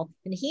Sproutel,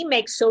 and he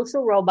makes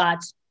social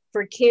robots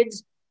for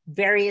kids'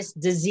 various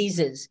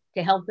diseases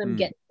to help them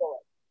get through it.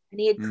 And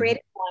he had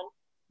created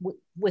one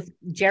with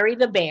Jerry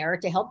the Bear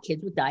to help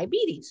kids with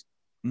diabetes.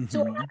 So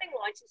we're having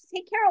lunch. He said,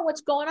 "Hey, Carol,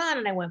 what's going on?"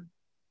 And I went,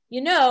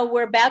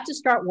 we're about to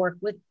start work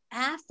with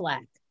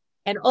Aflac.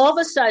 And all of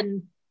a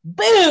sudden,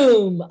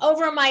 boom,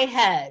 over my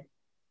head,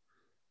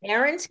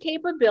 Aaron's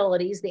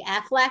capabilities, the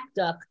Aflac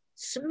Duck,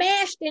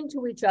 smashed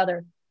into each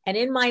other. And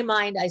in my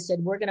mind, I said,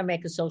 we're going to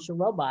make a social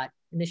robot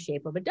in the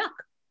shape of a duck.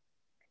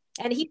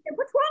 And he said,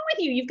 "What's wrong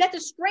with you? You've got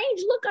this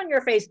strange look on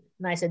your face."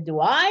 And I said, "Do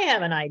I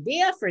have an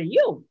idea for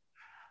you?"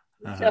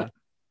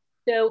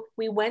 So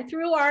we went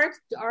through our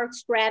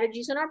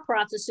strategies and our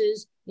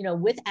processes,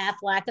 with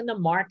Aflac and the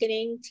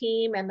marketing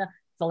team and the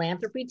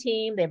philanthropy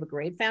team. They have a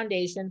great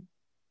foundation.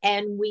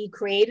 And we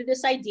created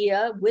this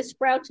idea with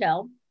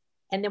Sproutel.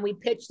 And then we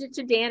pitched it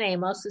to Dan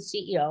Amos, the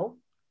CEO.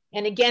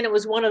 And again, it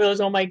was one of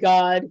those, oh my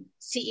God,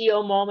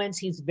 CEO moments.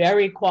 He's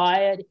very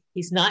quiet.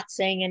 He's not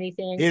saying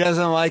anything. He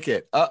doesn't like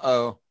it.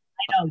 Uh-oh.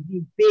 I know,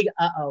 you big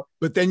uh-oh.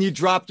 But then you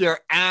dropped your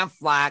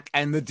Aflac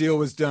and the deal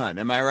was done.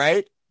 Am I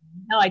right?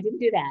 No, I didn't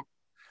do that.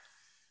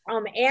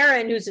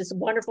 Aaron, who's this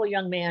wonderful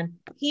young man,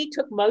 he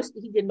did most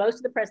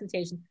of the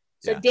presentation.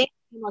 So Dan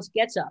almost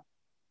gets up.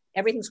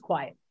 Everything's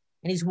quiet.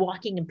 And he's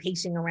walking and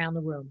pacing around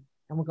the room.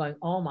 And we're going,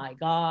 oh my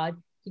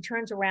God. He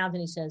turns around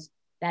and he says,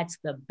 that's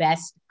the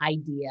best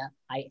idea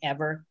I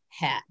ever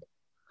had.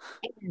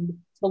 And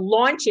to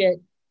launch it,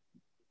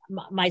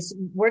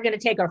 we're going to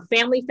take our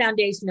family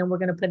foundation and we're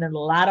going to put in a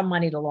lot of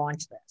money to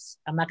launch this.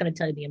 I'm not going to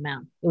tell you the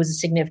amount. It was a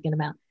significant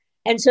amount.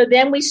 And so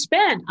then we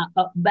spent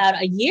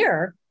about a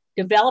year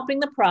developing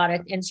the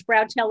product, and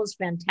Sproutel is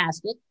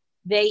fantastic.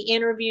 They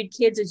interviewed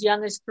kids as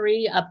young as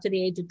 3 up to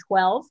the age of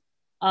 12.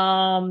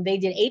 They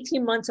did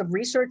 18 months of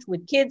research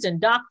with kids and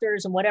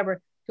doctors and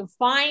whatever to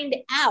find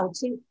out.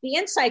 See, the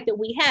insight that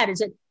we had is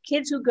that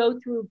kids who go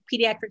through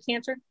pediatric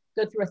cancer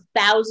go through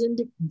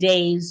 1,000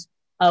 days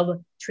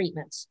of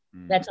treatments.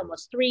 That's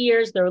almost 3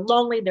 years. They're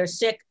lonely. They're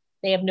sick.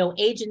 They have no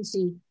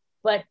agency,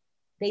 but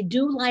they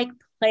do like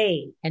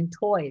play and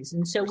toys.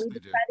 And so we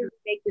decided to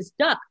make this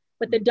duck,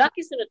 but the duck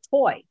isn't a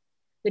toy.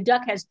 The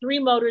duck has 3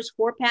 motors,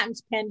 4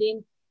 patents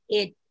pending.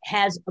 It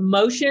has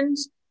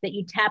emotions that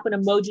you tap an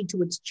emoji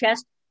to its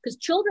chest, because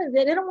children,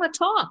 they don't want to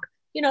talk.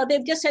 You know,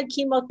 they've just had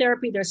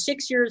chemotherapy. They're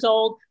 6 years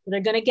old. They're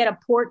going to get a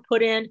port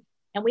put in.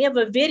 And we have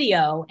a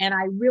video, and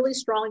I really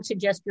strongly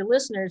suggest your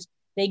listeners,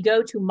 they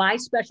go to My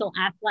Special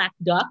Aflac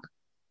Duck,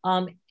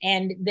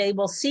 and they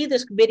will see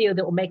this video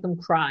that will make them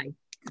cry.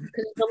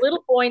 Because it's a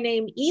little boy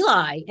named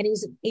Eli, and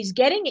he's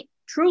getting it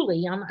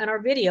truly on our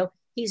video.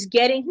 He's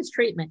getting his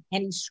treatment,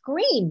 and he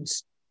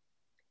screams.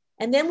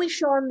 And then we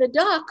show him the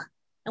duck,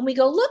 and we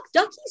go, look,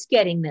 Ducky's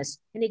getting this.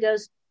 And he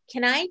goes,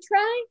 can I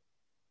try?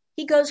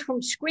 He goes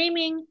from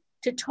screaming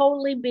to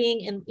totally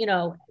being,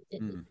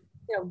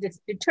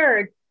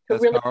 deterred.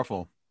 That's really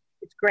powerful.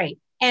 It's great.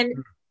 And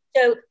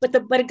so,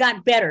 but it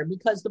got better,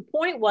 because the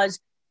point was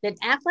that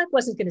Aflac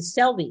wasn't going to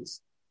sell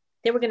these.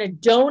 They were going to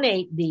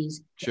donate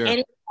these to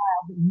any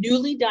child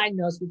newly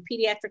diagnosed with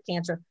pediatric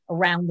cancer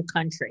around the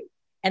country.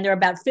 And there are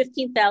about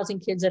 15,000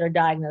 kids that are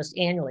diagnosed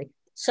annually.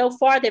 So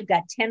far, they've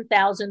got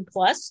 10,000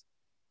 plus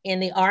in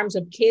the arms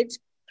of kids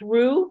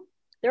through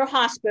their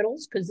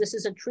hospitals, because this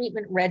is a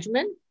treatment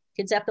regimen.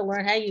 Kids have to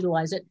learn how to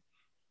utilize it.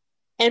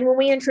 And when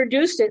we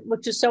introduced it,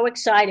 which is so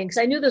exciting, because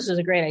I knew this was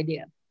a great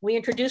idea, we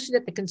introduced it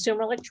at the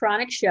Consumer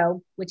Electronics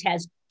Show, which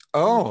has...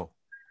 Oh,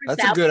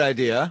 that's a good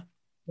idea.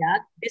 Yeah,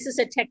 this is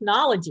a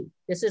technology.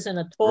 This isn't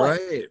a toy.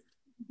 Right.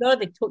 Go to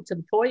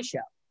the toy show.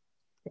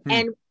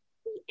 And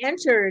we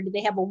entered,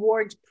 they have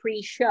awards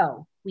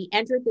pre-show. We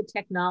entered the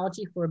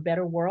technology for a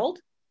better world,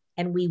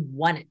 and we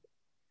won it.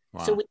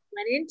 Wow. So we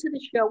went into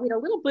the show. We had a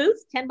little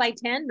booth, 10 by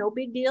 10, no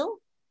big deal.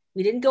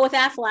 We didn't go with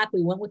Aflac.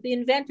 We went with the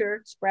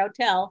inventor,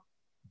 Sproutel.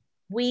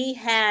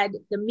 The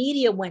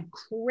media went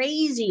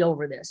crazy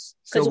over this.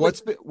 So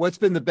what's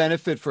been the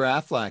benefit for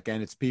Aflac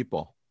and its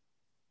people?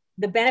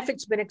 The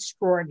benefit's been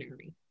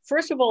extraordinary.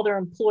 First of all, their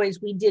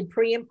employees, we did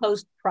pre and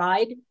post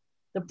Pride.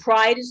 The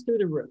Pride is through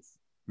the roof.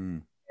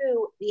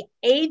 Two, the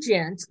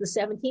agents, the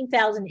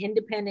 17,000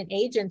 independent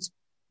agents,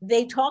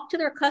 they talk to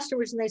their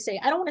customers and they say,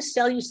 I don't want to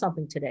sell you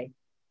something today.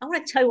 I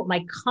want to tell you what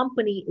my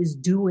company is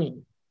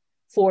doing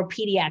for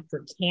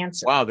pediatric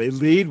cancer. Wow, they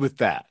lead with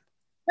that.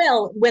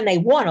 Well, when they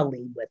want to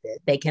lead with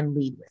it, they can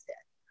lead with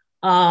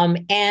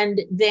it.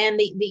 And then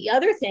the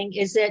other thing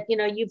is that,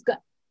 you've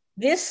got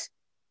this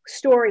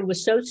story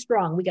was so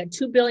strong. We got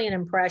 2 billion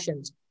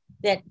impressions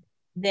that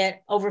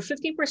over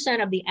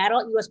 50% of the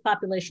adult U.S.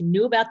 population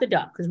knew about the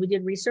duck, because we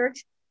did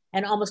research,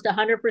 and almost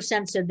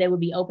 100% said they would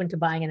be open to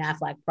buying an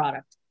Aflac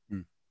product.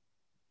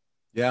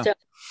 Yeah. So,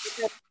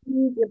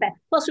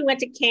 plus, we went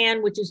to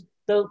Cannes, which is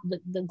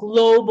the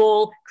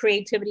global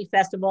creativity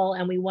festival,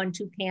 and we won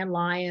 2 Cannes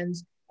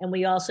Lions. And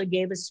we also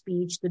gave a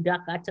speech. The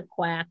duck got to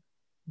quack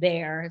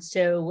there.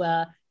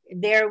 So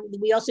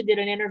we also did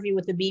an interview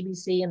with the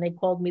BBC, and they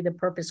called me the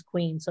Purpose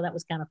Queen. So that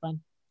was kind of fun.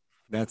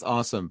 That's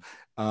awesome.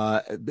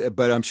 But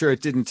I'm sure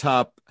it didn't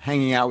top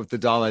hanging out with the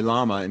Dalai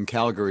Lama in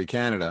Calgary,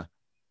 Canada.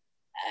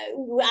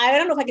 I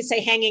don't know if I could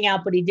say hanging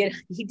out, but he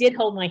did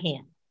hold my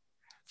hand.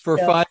 For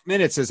 5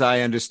 minutes, as I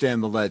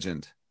understand the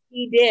legend.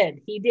 He did.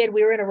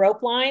 We were in a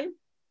rope line.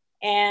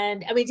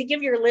 And I mean, to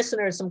give your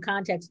listeners some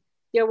context,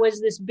 there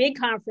was this big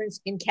conference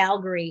in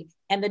Calgary,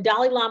 and the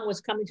Dalai Lama was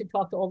coming to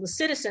talk to all the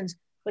citizens,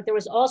 but there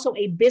was also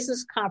a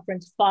business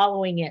conference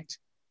following it.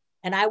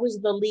 And I was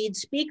the lead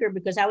speaker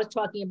because I was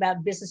talking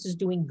about businesses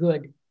doing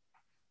good.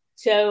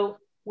 So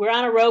we're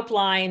on a rope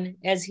line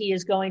as he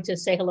is going to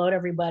say hello to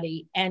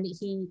everybody. And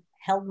he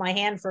held my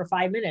hand for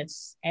 5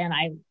 minutes, and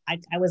I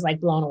was like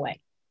blown away.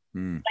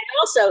 I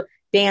also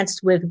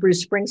danced with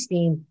Bruce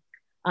Springsteen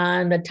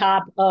on the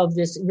top of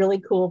this really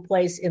cool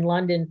place in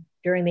London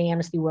during the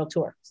Amnesty World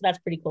Tour. So that's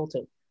pretty cool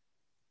too.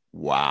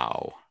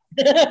 Wow.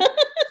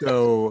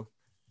 So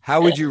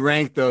how would you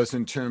rank those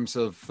in terms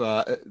of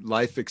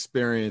life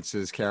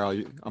experiences,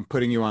 Carol? I'm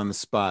putting you on the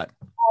spot.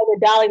 Oh,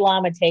 the Dalai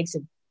Lama takes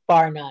it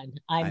bar none.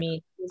 I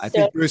mean, I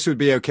think Bruce would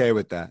be okay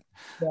with that.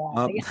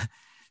 Yeah.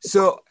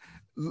 So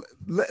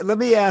let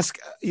me ask,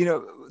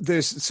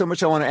 there's so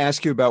much I want to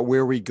ask you about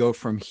where we go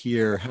from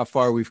here, how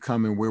far we've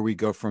come and where we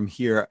go from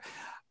here.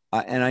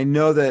 And I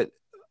know that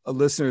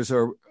listeners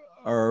are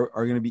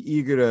going to be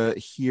eager to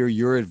hear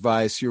your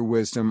advice, your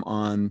wisdom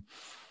on,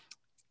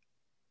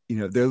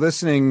 they're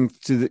listening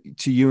to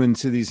you and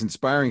to these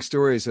inspiring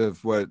stories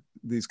of what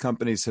these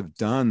companies have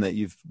done that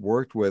you've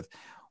worked with.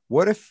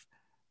 What if,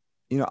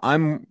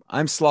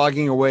 I'm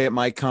slogging away at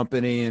my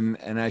company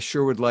and I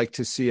sure would like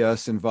to see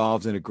us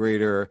involved in a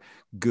greater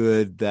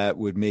good that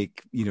would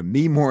make,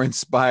 me more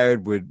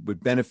inspired,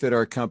 would benefit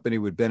our company,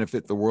 would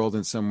benefit the world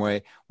in some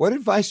way. What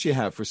advice do you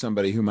have for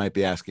somebody who might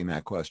be asking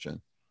that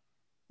question?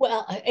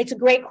 Well, it's a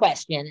great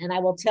question. And I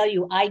will tell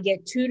you, I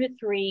get 2 to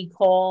 3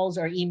 calls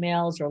or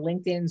emails or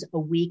LinkedIn's a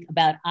week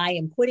about I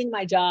am quitting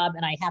my job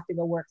and I have to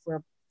go work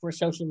for a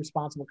socially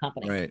responsible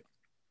company. Right.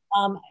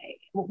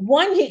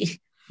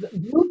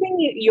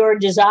 Grouping your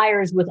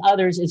desires with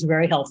others is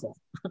very helpful.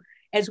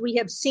 As we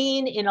have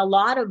seen in a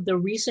lot of the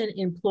recent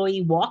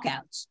employee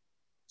walkouts,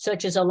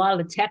 such as a lot of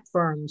the tech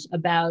firms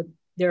about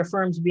their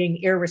firms being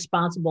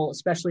irresponsible,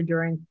 especially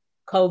during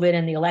COVID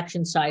and the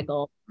election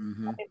cycle,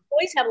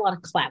 employees have a lot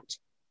of clout.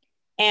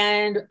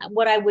 And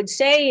what I would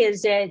say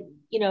is that,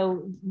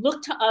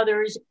 look to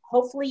others.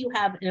 Hopefully you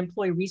have an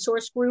employee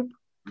resource group.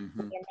 There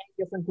are many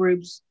different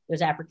groups.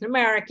 There's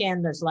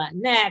African-American, there's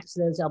Latinx,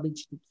 there's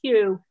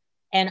LGBTQ,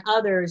 and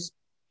others,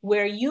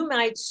 where you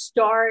might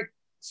start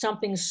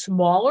something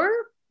smaller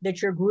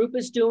that your group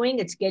is doing.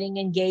 It's getting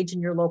engaged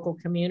in your local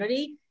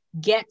community,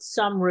 get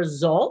some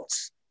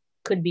results.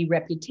 Could be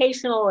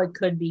reputational, it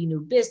could be new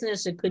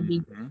business, it could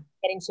be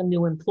getting some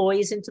new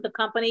employees into the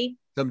company.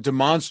 Some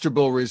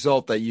demonstrable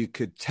result that you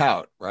could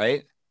tout,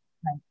 right?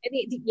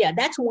 Yeah,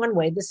 that's one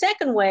way. The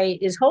second way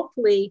is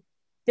hopefully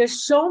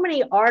there's so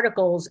many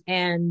articles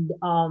and,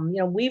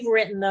 we've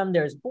written them.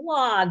 There's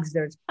blogs,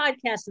 there's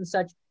podcasts and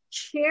such.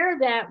 Share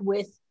that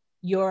with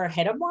your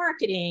head of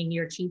marketing,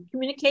 your chief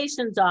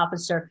communications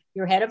officer,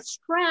 your head of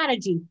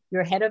strategy,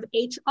 your head of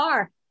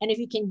HR. And if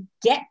you can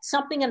get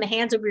something in the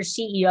hands of your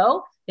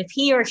CEO, if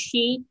he or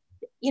she,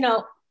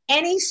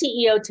 any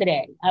CEO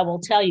today, I will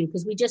tell you,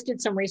 because we just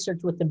did some research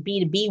with the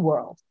B2B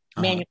world,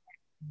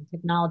 manufacturing,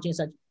 technology and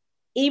such.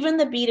 Even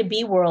the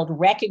B2B world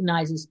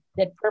recognizes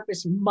that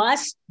purpose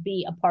must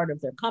be a part of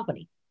their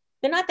company.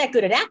 They're not that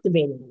good at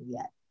activating it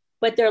yet,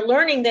 but they're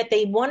learning that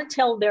they want to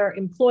tell their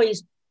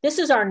employees, this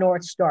is our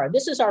North Star.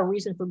 This is our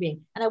reason for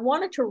being. And I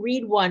wanted to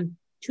read one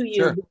to you.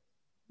 Sure.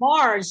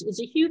 Mars is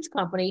a huge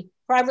company,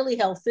 privately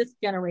held, 5th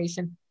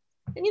generation.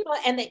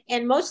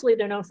 And mostly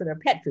they're known for their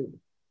pet food.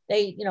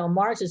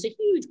 Mars is a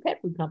huge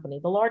pet food company,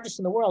 the largest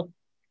in the world.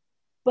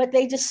 But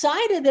they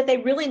decided that they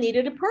really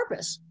needed a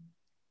purpose.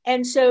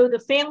 And so the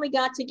family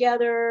got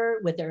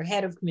together with their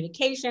head of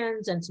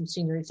communications and some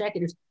senior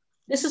executives.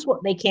 This is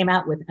what they came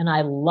out with, and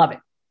I love it.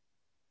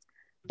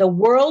 The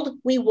world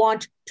we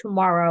want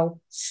tomorrow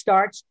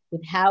starts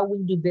with how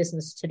we do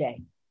business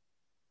today.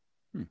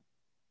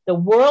 The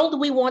world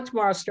we want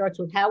tomorrow starts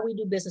with how we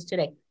do business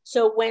today.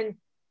 So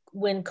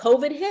when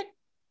COVID hit,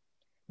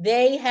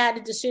 they had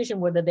a decision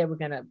whether they were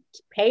going to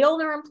pay all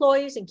their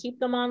employees and keep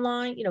them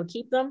online,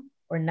 keep them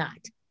or not.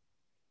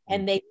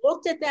 And they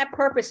looked at that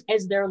purpose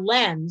as their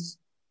lens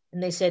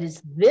and they said,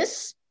 is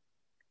this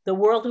the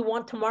world we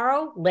want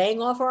tomorrow,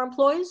 laying off our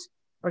employees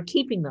or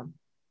keeping them?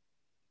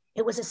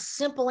 It was a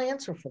simple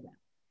answer for them.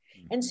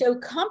 And so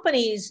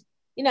companies,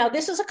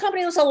 this is a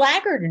company that was a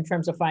laggard in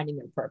terms of finding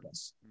their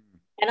purpose.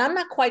 And I'm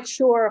not quite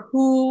sure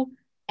who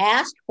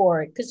asked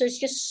for it because there's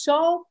just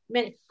so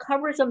many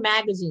covers of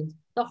magazines.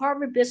 The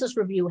Harvard Business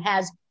Review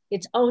has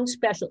its own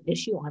special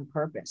issue on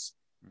purpose.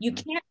 You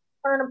can't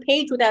turn a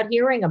page without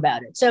hearing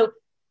about it. So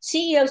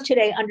CEOs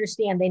today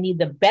understand they need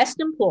the best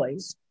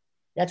employees.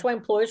 That's why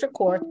employees are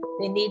core.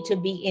 They need to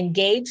be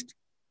engaged,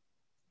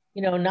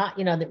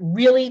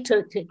 really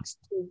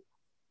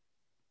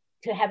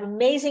to have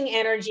amazing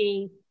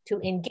energy, to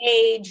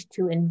engage,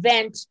 to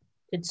invent,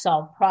 to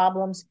solve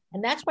problems.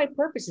 And that's why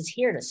purpose is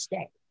here to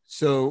stay.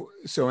 So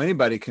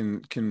anybody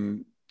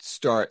can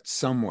start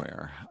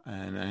somewhere.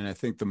 And I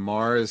think the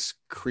Mars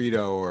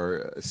credo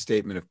or a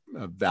statement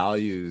of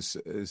values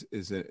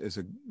is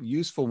a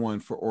useful one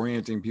for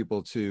orienting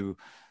people to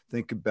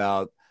think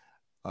about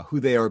who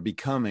they are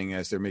becoming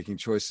as they're making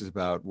choices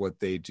about what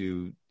they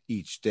do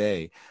each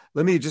day.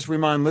 Let me just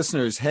remind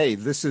listeners, hey,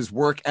 this is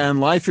Work and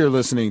Life you're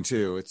listening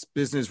to. It's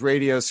Business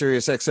Radio,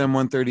 Sirius XM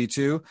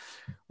 132.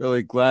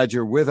 Really glad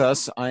you're with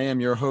us. I am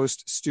your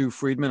host, Stu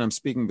Friedman. I'm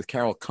speaking with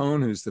Carol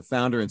Cohn, who's the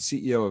founder and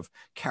CEO of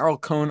Carol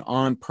Cohn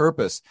on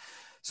Purpose.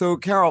 So,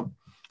 Carol,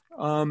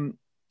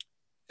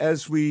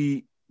 as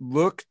we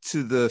look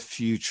to the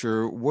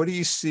future, what do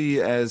you see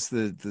as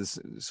the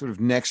sort of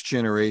next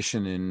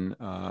generation in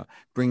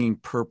bringing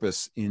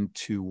purpose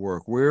into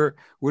work? Where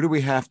do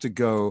we have to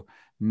go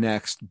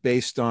next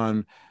based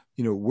on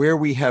where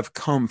we have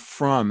come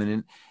from,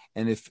 and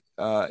if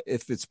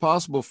it's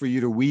possible for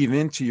you to weave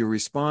into your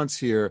response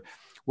here,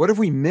 What have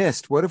we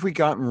missed? What have we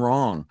gotten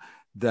wrong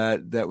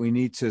that we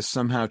need to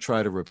somehow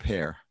try to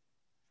repair?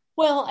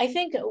 Well, I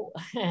think,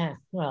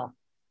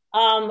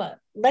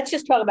 let's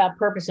just talk about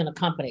purpose in a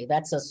company.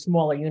 That's a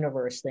smaller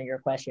universe than your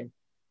question.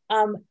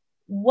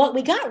 What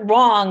we got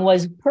wrong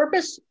was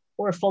purpose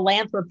or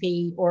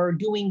philanthropy or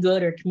doing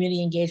good or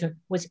community engagement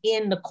was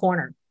in the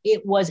corner.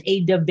 It was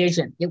a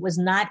division. It was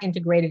not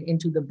integrated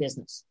into the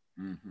business.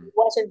 Mm-hmm. It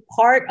wasn't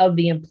part of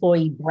the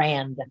employee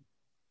brand.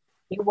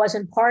 It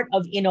wasn't part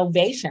of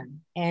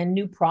innovation and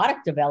new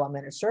product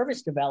development or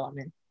service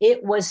development.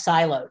 It was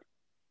siloed.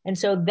 And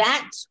so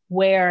that's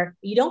where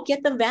you don't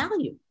get the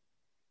value.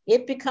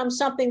 It becomes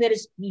something that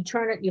is, you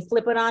turn it, you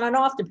flip it on and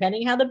off,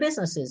 depending how the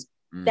business is.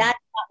 Mm. That's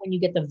not when you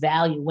get the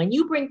value. When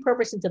you bring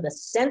purpose into the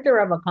center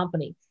of a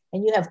company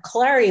and you have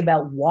clarity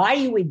about why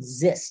you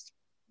exist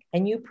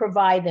and you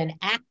provide an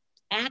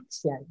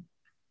action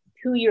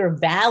to your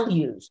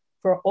values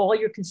for all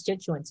your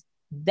constituents,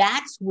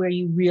 that's where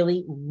you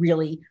really,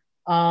 really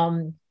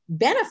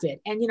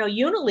benefit. And,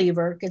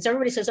 Unilever, because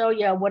everybody says, oh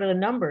yeah, what are the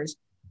numbers?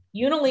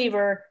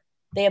 Unilever,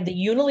 they have the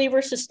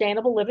Unilever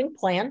Sustainable Living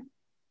Plan,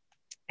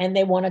 and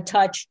they want to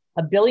touch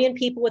 1 billion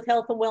people with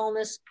health and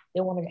wellness.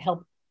 They want to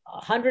help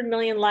 100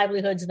 million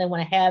livelihoods, and they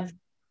want to have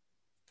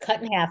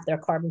cut in half their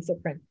carbon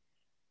footprint.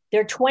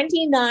 There are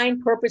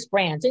 29 purpose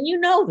brands, and you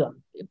know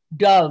them.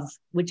 Dove,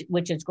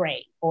 which is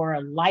great, or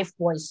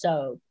Lifebuoy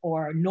soap,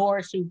 or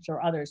Knorr soups,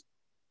 or others.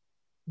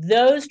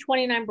 Those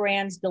 29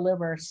 brands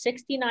deliver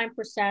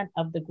 69%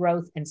 of the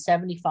growth and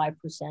 75%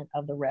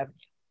 of the revenue.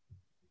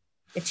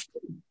 It's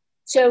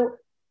so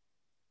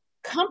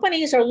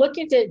companies are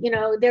looking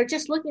to, they're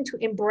just looking to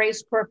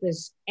embrace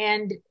purpose,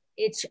 and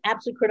it's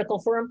absolutely critical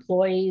for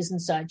employees and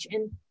such.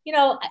 And,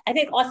 I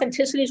think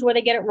authenticity is where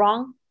they get it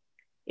wrong.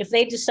 If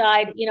they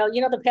decide,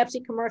 the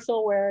Pepsi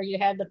commercial where you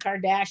had the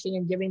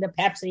Kardashian giving the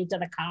Pepsi to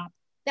the cop,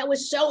 that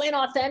was so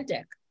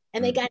inauthentic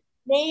and they got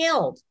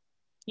nailed.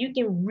 You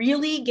can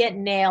really get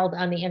nailed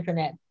on the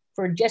internet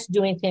for just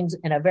doing things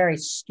in a very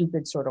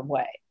stupid sort of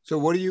way. So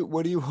what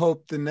do you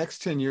hope the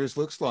next 10 years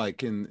looks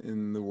like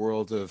in the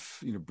world of,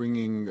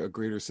 bringing a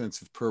greater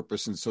sense of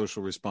purpose and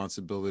social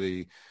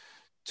responsibility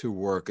to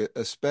work,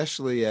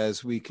 especially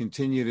as we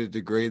continue to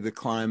degrade the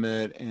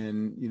climate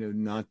and,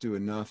 not do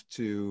enough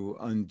to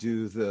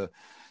undo the,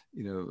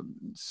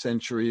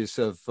 centuries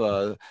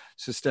of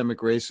systemic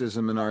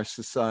racism in our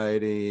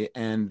society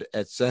and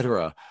et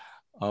cetera.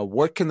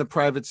 What can the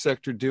private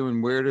sector do,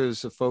 and where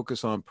does a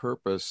focus on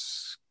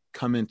purpose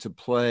come into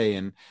play?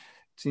 And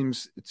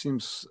it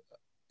seems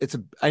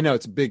I know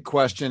it's a big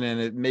question and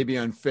it may be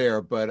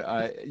unfair,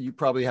 but you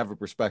probably have a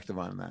perspective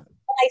on that.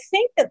 I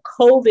think that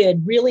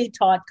COVID really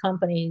taught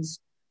companies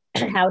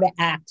how to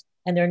act.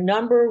 And their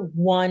number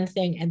one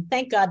thing, and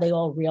thank God they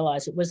all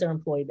realized it, was their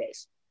employee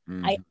base.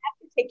 Mm-hmm. I have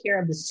to take care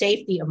of the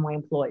safety of my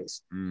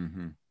employees.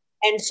 Mm-hmm.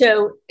 And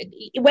so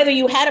whether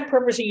you had a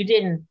purpose or you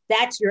didn't,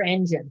 that's your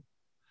engine.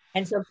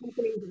 And so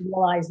companies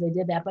realized they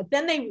did that. But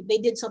then they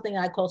did something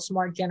that I call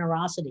smart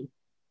generosity,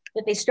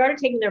 that they started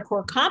taking their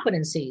core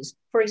competencies,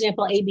 for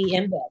example, AB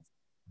InBev,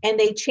 and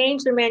they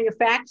changed their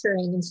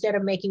manufacturing. Instead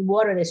of making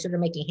water, they started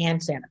making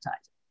hand sanitizer.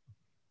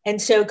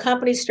 And so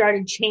companies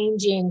started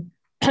changing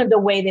the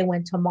way they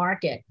went to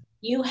market.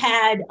 You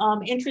had,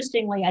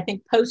 interestingly, I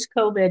think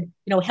post-COVID,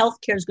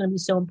 healthcare is going to be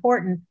so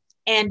important,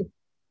 and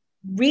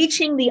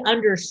reaching the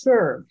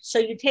underserved. So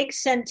you take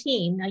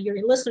Centene. Now your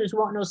listeners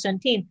won't know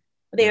Centene.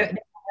 They're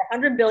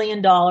 $100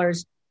 billion.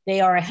 They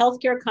are a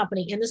healthcare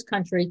company in this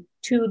country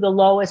to the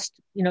lowest,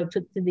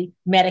 to the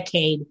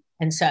Medicaid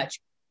and such.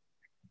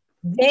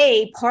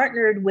 They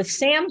partnered with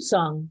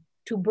Samsung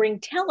to bring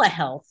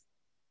telehealth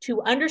to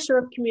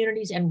underserved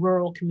communities and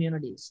rural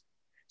communities.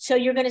 So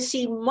you're going to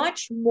see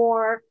much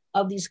more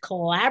of these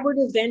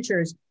collaborative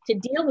ventures to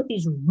deal with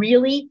these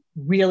really,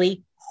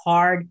 really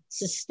hard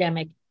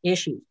systemic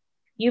issues.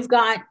 You've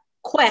got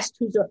Quest,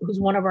 who's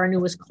one of our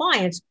newest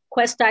clients,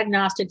 Quest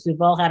Diagnostics.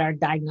 We've all had our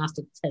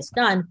diagnostic test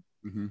done.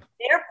 Mm-hmm.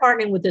 They're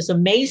partnering with this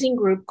amazing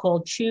group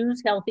called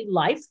Choose Healthy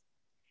Life.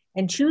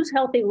 And Choose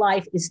Healthy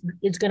Life is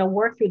going to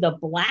work through the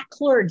Black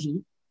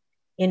clergy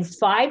in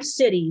 5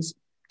 cities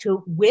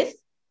with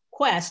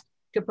Quest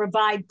to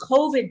provide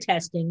COVID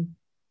testing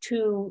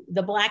to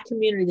the Black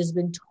community that's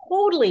been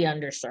totally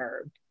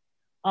underserved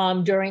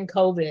during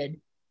COVID,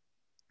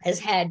 has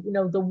had,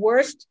 the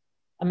worst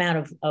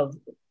amount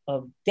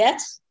of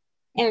deaths.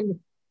 And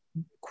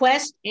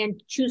Quest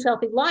and Choose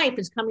Healthy Life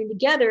is coming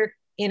together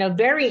in a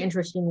very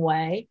interesting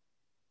way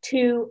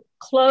to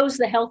close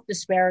the health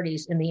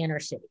disparities in the inner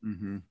city.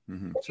 Mm-hmm,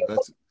 mm-hmm. So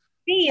that's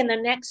in the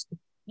next.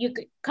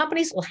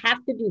 Companies will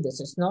have to do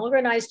this. It's no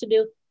longer nice to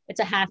do. It's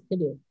a have to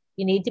do.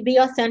 You need to be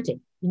authentic.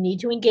 You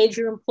need to engage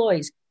your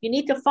employees. You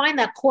need to find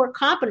that core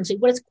competency.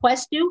 What does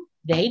Quest do?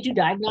 They do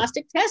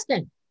diagnostic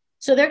testing.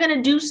 So they're going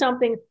to do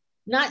something.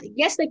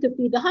 Yes, they could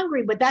feed the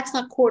hungry, but that's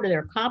not core to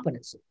their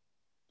competency.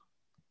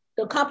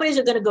 So companies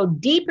are going to go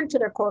deep into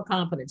their core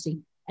competency,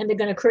 and they're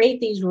going to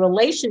create these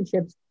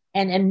relationships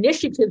and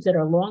initiatives that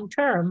are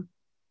long-term.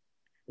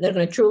 They're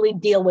going to truly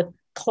deal with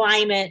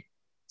climate,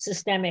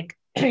 systemic,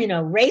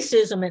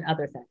 racism, and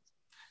other things.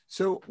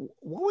 So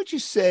what would you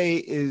say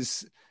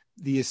is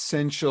the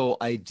essential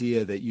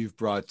idea that you've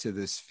brought to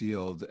this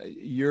field?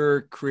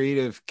 Your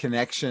creative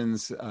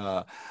connections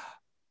are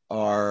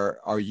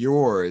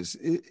yours,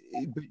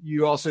 but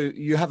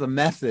you have a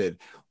method.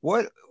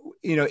 What,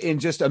 in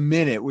just a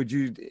minute,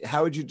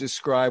 how would you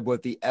describe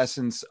what the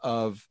essence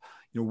of,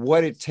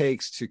 what it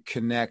takes to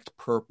connect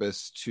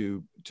purpose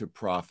to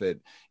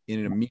profit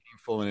in a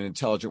meaningful and an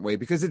intelligent way?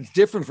 Because it's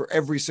different for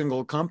every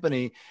single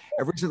company,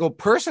 every single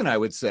person, I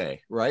would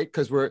say, right?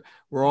 Because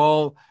we've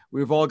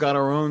all got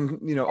our own,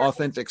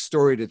 authentic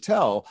story to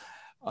tell,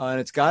 and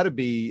it's got to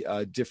be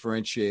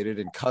differentiated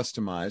and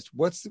customized.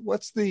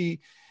 What's the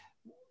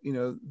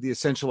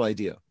essential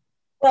idea?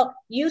 Well,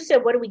 you said,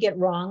 what do we get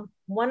wrong?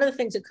 One of the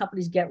things that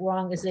companies get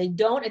wrong is they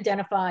don't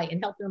identify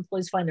and help their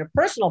employees find their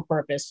personal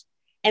purpose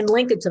and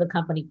link it to the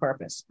company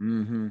purpose.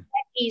 Mm-hmm.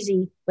 That's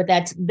easy, but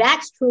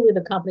that's truly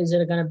the companies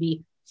that are going to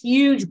be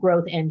huge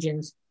growth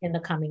engines in the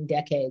coming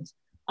decades.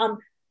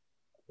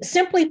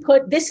 Simply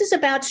put, this is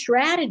about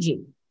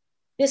strategy.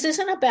 This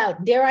isn't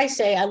about, dare I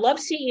say, I love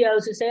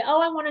CEOs who say,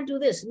 oh, I want to do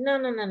this. No.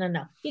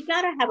 You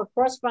got to have a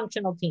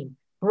cross-functional team.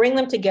 Bring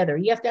them together.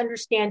 You have to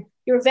understand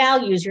your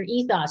values, your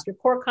ethos, your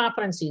core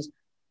competencies.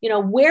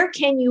 Where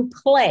can you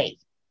play?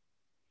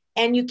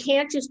 And you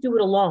can't just do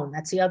it alone.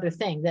 That's the other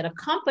thing, that a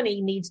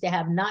company needs to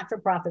have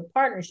not-for-profit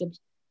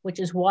partnerships, which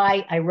is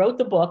why I wrote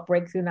the book,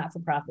 Breakthrough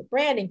Not-for-Profit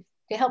Branding,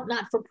 to help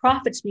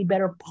not-for-profits be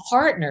better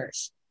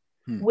partners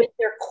with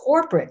their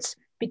corporates,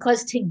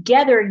 because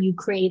together you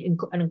create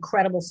an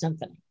incredible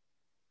symphony.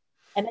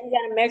 And then you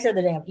got to measure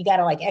the damn. You got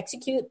to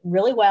execute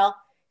really well,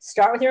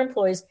 start with your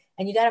employees,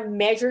 and you got to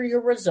measure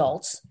your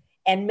results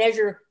and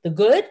measure the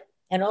good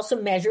and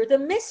also measure the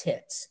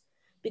mishits.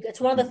 Because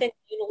it's one of the things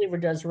Unilever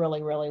does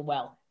really, really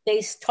well.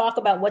 They talk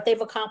about what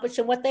they've accomplished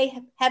and what they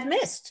have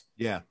missed.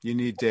 Yeah, you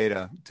need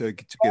data to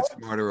get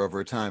smarter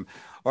over time.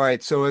 All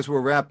right, so as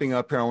we're wrapping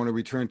up here, I want to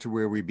return to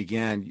where we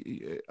began,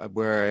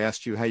 where I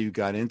asked you how you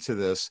got into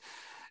this.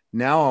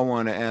 Now I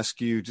want to ask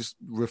you, just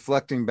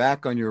reflecting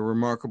back on your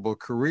remarkable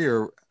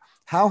career,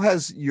 how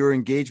has your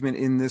engagement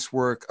in this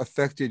work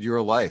affected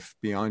your life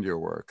beyond your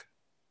work?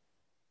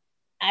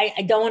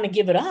 I don't want to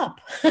give it up.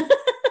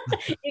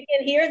 You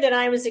can hear that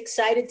I was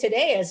excited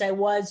today as I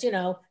was,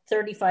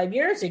 35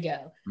 years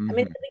ago. Mm-hmm. I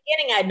mean, at the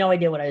beginning, I had no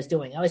idea what I was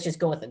doing. I was just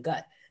going with the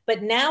gut.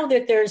 But now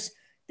that there's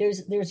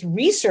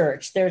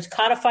research, there's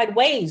codified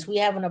ways, we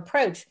have an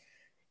approach.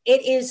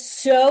 It is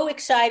so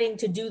exciting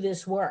to do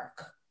this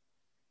work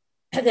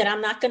that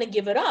I'm not going to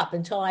give it up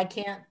until I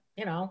can't,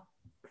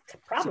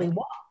 probably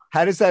walk.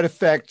 How does that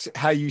affect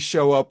how you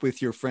show up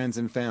with your friends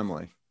and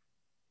family?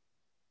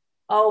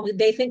 Oh,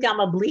 they think I'm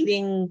a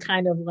bleeding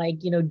kind of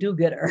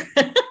do-gooder.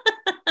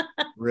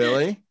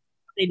 Really?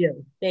 They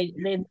do. They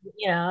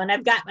and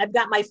I've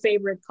got my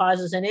favorite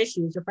causes and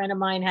issues. A friend of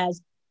mine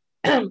has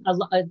an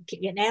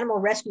animal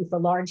rescue for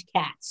large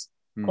cats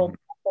called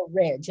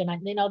Ridge, and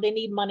they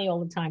need money all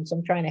the time, so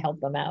I'm trying to help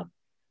them out.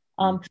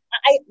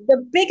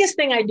 The biggest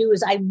thing I do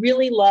is I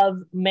really love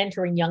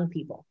mentoring young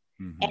people,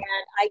 and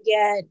I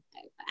get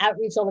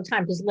outreach all the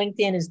time because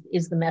LinkedIn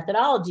is the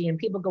methodology, and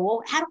people go,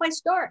 "Well, how do I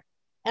start?"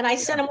 And I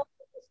send them all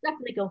this stuff,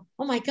 and they go,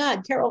 "Oh my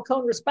God, Carol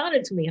Cohn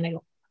responded to me," and I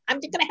go,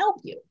 "I'm just going to help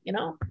you,"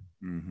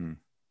 Mm-hmm.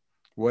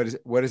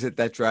 What is it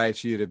that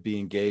drives you to be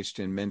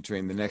engaged in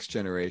mentoring the next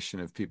generation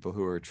of people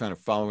who are trying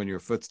to follow in your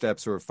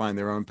footsteps or find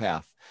their own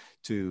path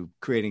to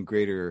creating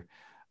greater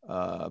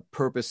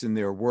purpose in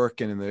their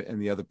work and in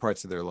the other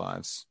parts of their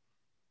lives?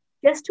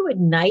 Just to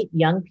ignite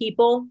young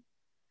people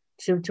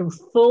to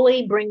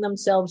fully bring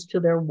themselves to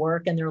their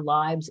work and their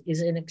lives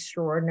is an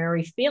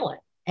extraordinary feeling.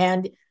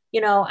 And,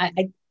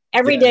 I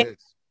every day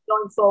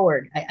going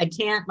forward, I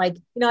can't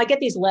I get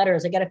these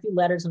letters. I get a few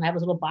letters and I have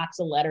this little box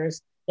of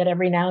letters that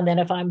every now and then,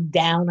 if I'm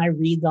down, I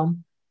read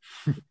them.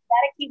 You got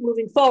to keep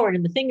moving forward.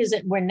 And the thing is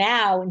that we're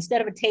now, instead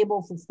of a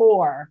table for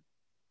four,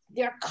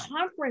 there are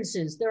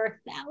conferences. There are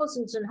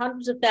thousands and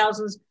hundreds of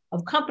thousands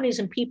of companies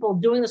and people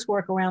doing this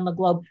work around the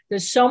globe.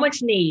 There's so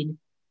much need.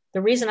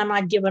 The reason I'm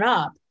not giving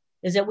up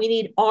is that we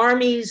need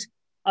armies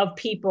of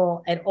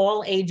people at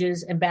all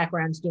ages and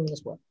backgrounds doing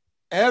this work.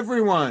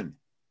 Everyone,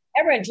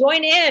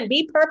 join in,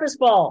 be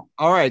purposeful.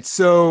 All right.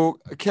 So,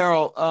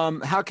 Carol,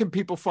 how can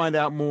people find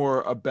out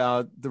more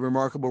about the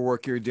remarkable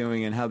work you're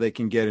doing and how they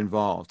can get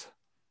involved?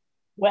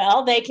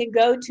 Well, they can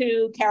go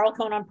to Carol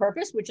Cohn on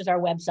Purpose, which is our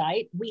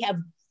website. We have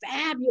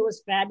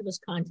fabulous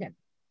content.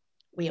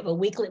 We have a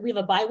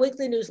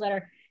bi-weekly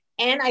newsletter,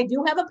 and I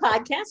do have a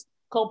podcast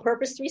called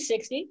Purpose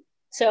 360.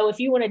 So if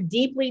you want to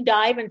deeply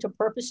dive into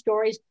purpose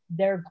stories,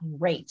 they're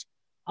great.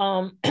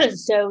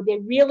 So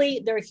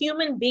they're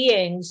human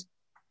beings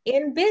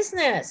in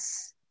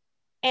business,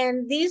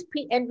 and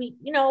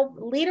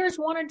leaders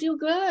want to do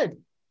good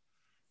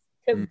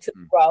to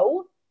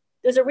grow.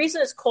 There's a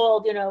reason it's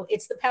called,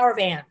 it's the power of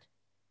and.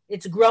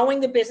 It's growing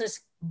the business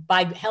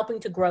by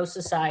helping to grow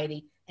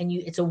society, and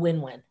it's a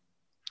win-win.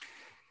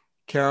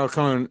 Carol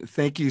Cohn,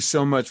 thank you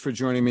so much for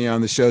joining me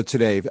on the show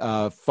today.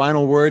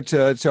 Final word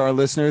to our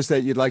listeners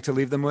that you'd like to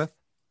leave them with?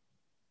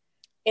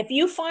 if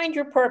you find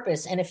your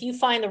purpose and if you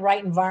find the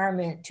right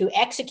environment to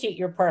execute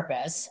your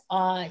purpose,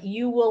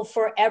 you will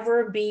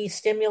forever be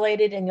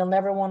stimulated and you'll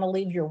never want to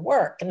leave your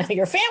work. Now,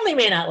 your family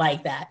may not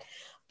like that,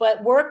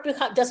 but work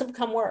doesn't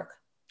become work.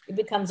 It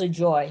becomes a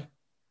joy.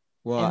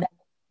 Well, and that's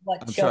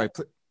what I'm sorry.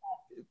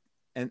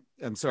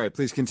 I'm sorry.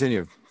 Please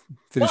continue.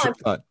 Finish your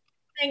thought.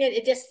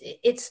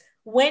 It's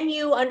when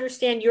you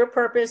understand your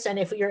purpose, and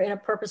if you're in a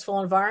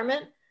purposeful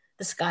environment,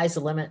 the sky's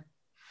the limit.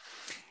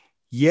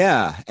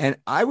 Yeah. And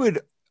I would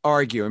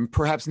argue, and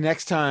perhaps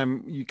next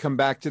time you come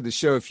back to the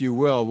show, if you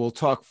will, we'll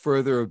talk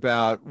further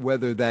about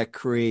whether that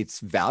creates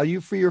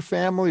value for your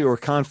family or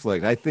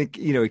conflict. I think,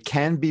 it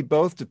can be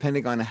both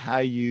depending on how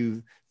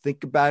you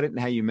think about it and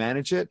how you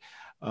manage it.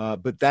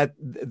 But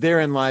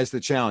therein lies the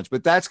challenge.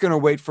 But that's going to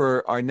wait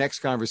for our next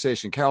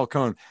conversation. Carol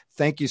Cohn,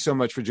 thank you so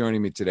much for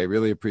joining me today.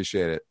 Really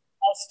appreciate it.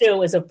 Oh, Stu, it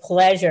was a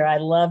pleasure. I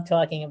love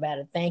talking about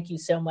it. Thank you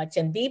so much.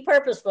 And be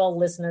purposeful,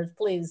 listeners,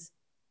 please.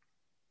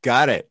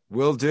 Got it.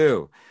 Will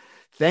do.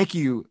 Thank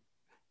you.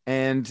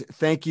 And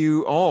thank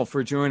you all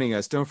for joining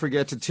us. Don't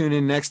forget to tune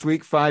in next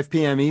week, 5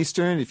 p.m.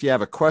 Eastern. If you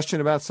have a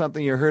question about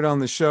something you heard on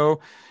the show,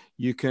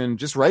 you can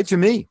just write to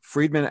me,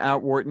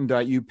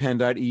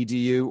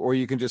 friedman@wharton.upenn.edu, or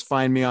you can just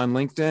find me on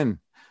LinkedIn,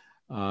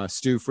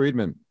 Stu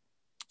Friedman.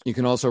 You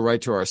can also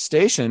write to our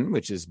station,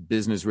 which is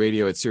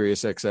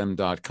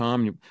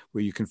businessradio@SiriusXM.com,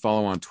 where you can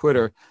follow on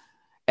Twitter,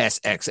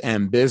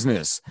 SXM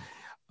Business.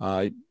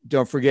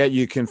 Don't forget,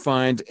 you can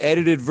find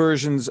edited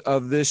versions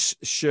of this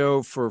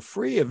show for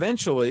free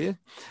eventually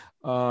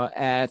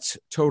at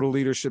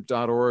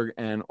totalleadership.org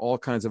and all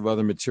kinds of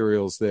other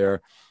materials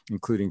there,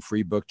 including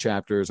free book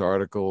chapters,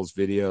 articles,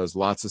 videos,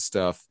 lots of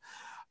stuff.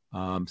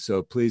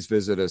 So please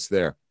visit us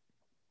there.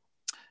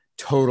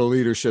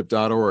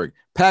 Totalleadership.org.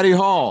 Patty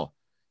Hall,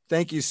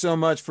 thank you so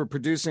much for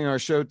producing our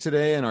show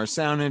today, and our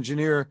sound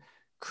engineer,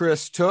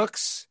 Chris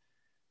Tooks.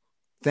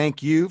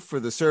 Thank you for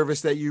the service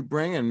that you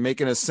bring and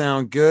making us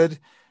sound good.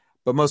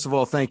 But most of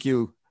all, thank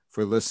you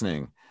for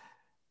listening.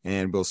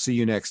 And we'll see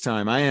you next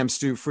time. I am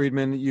Stu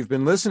Friedman. You've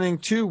been listening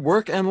to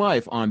Work and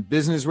Life on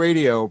Business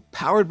Radio,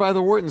 powered by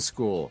the Wharton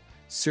School,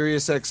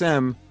 Sirius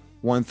XM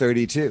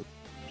 132.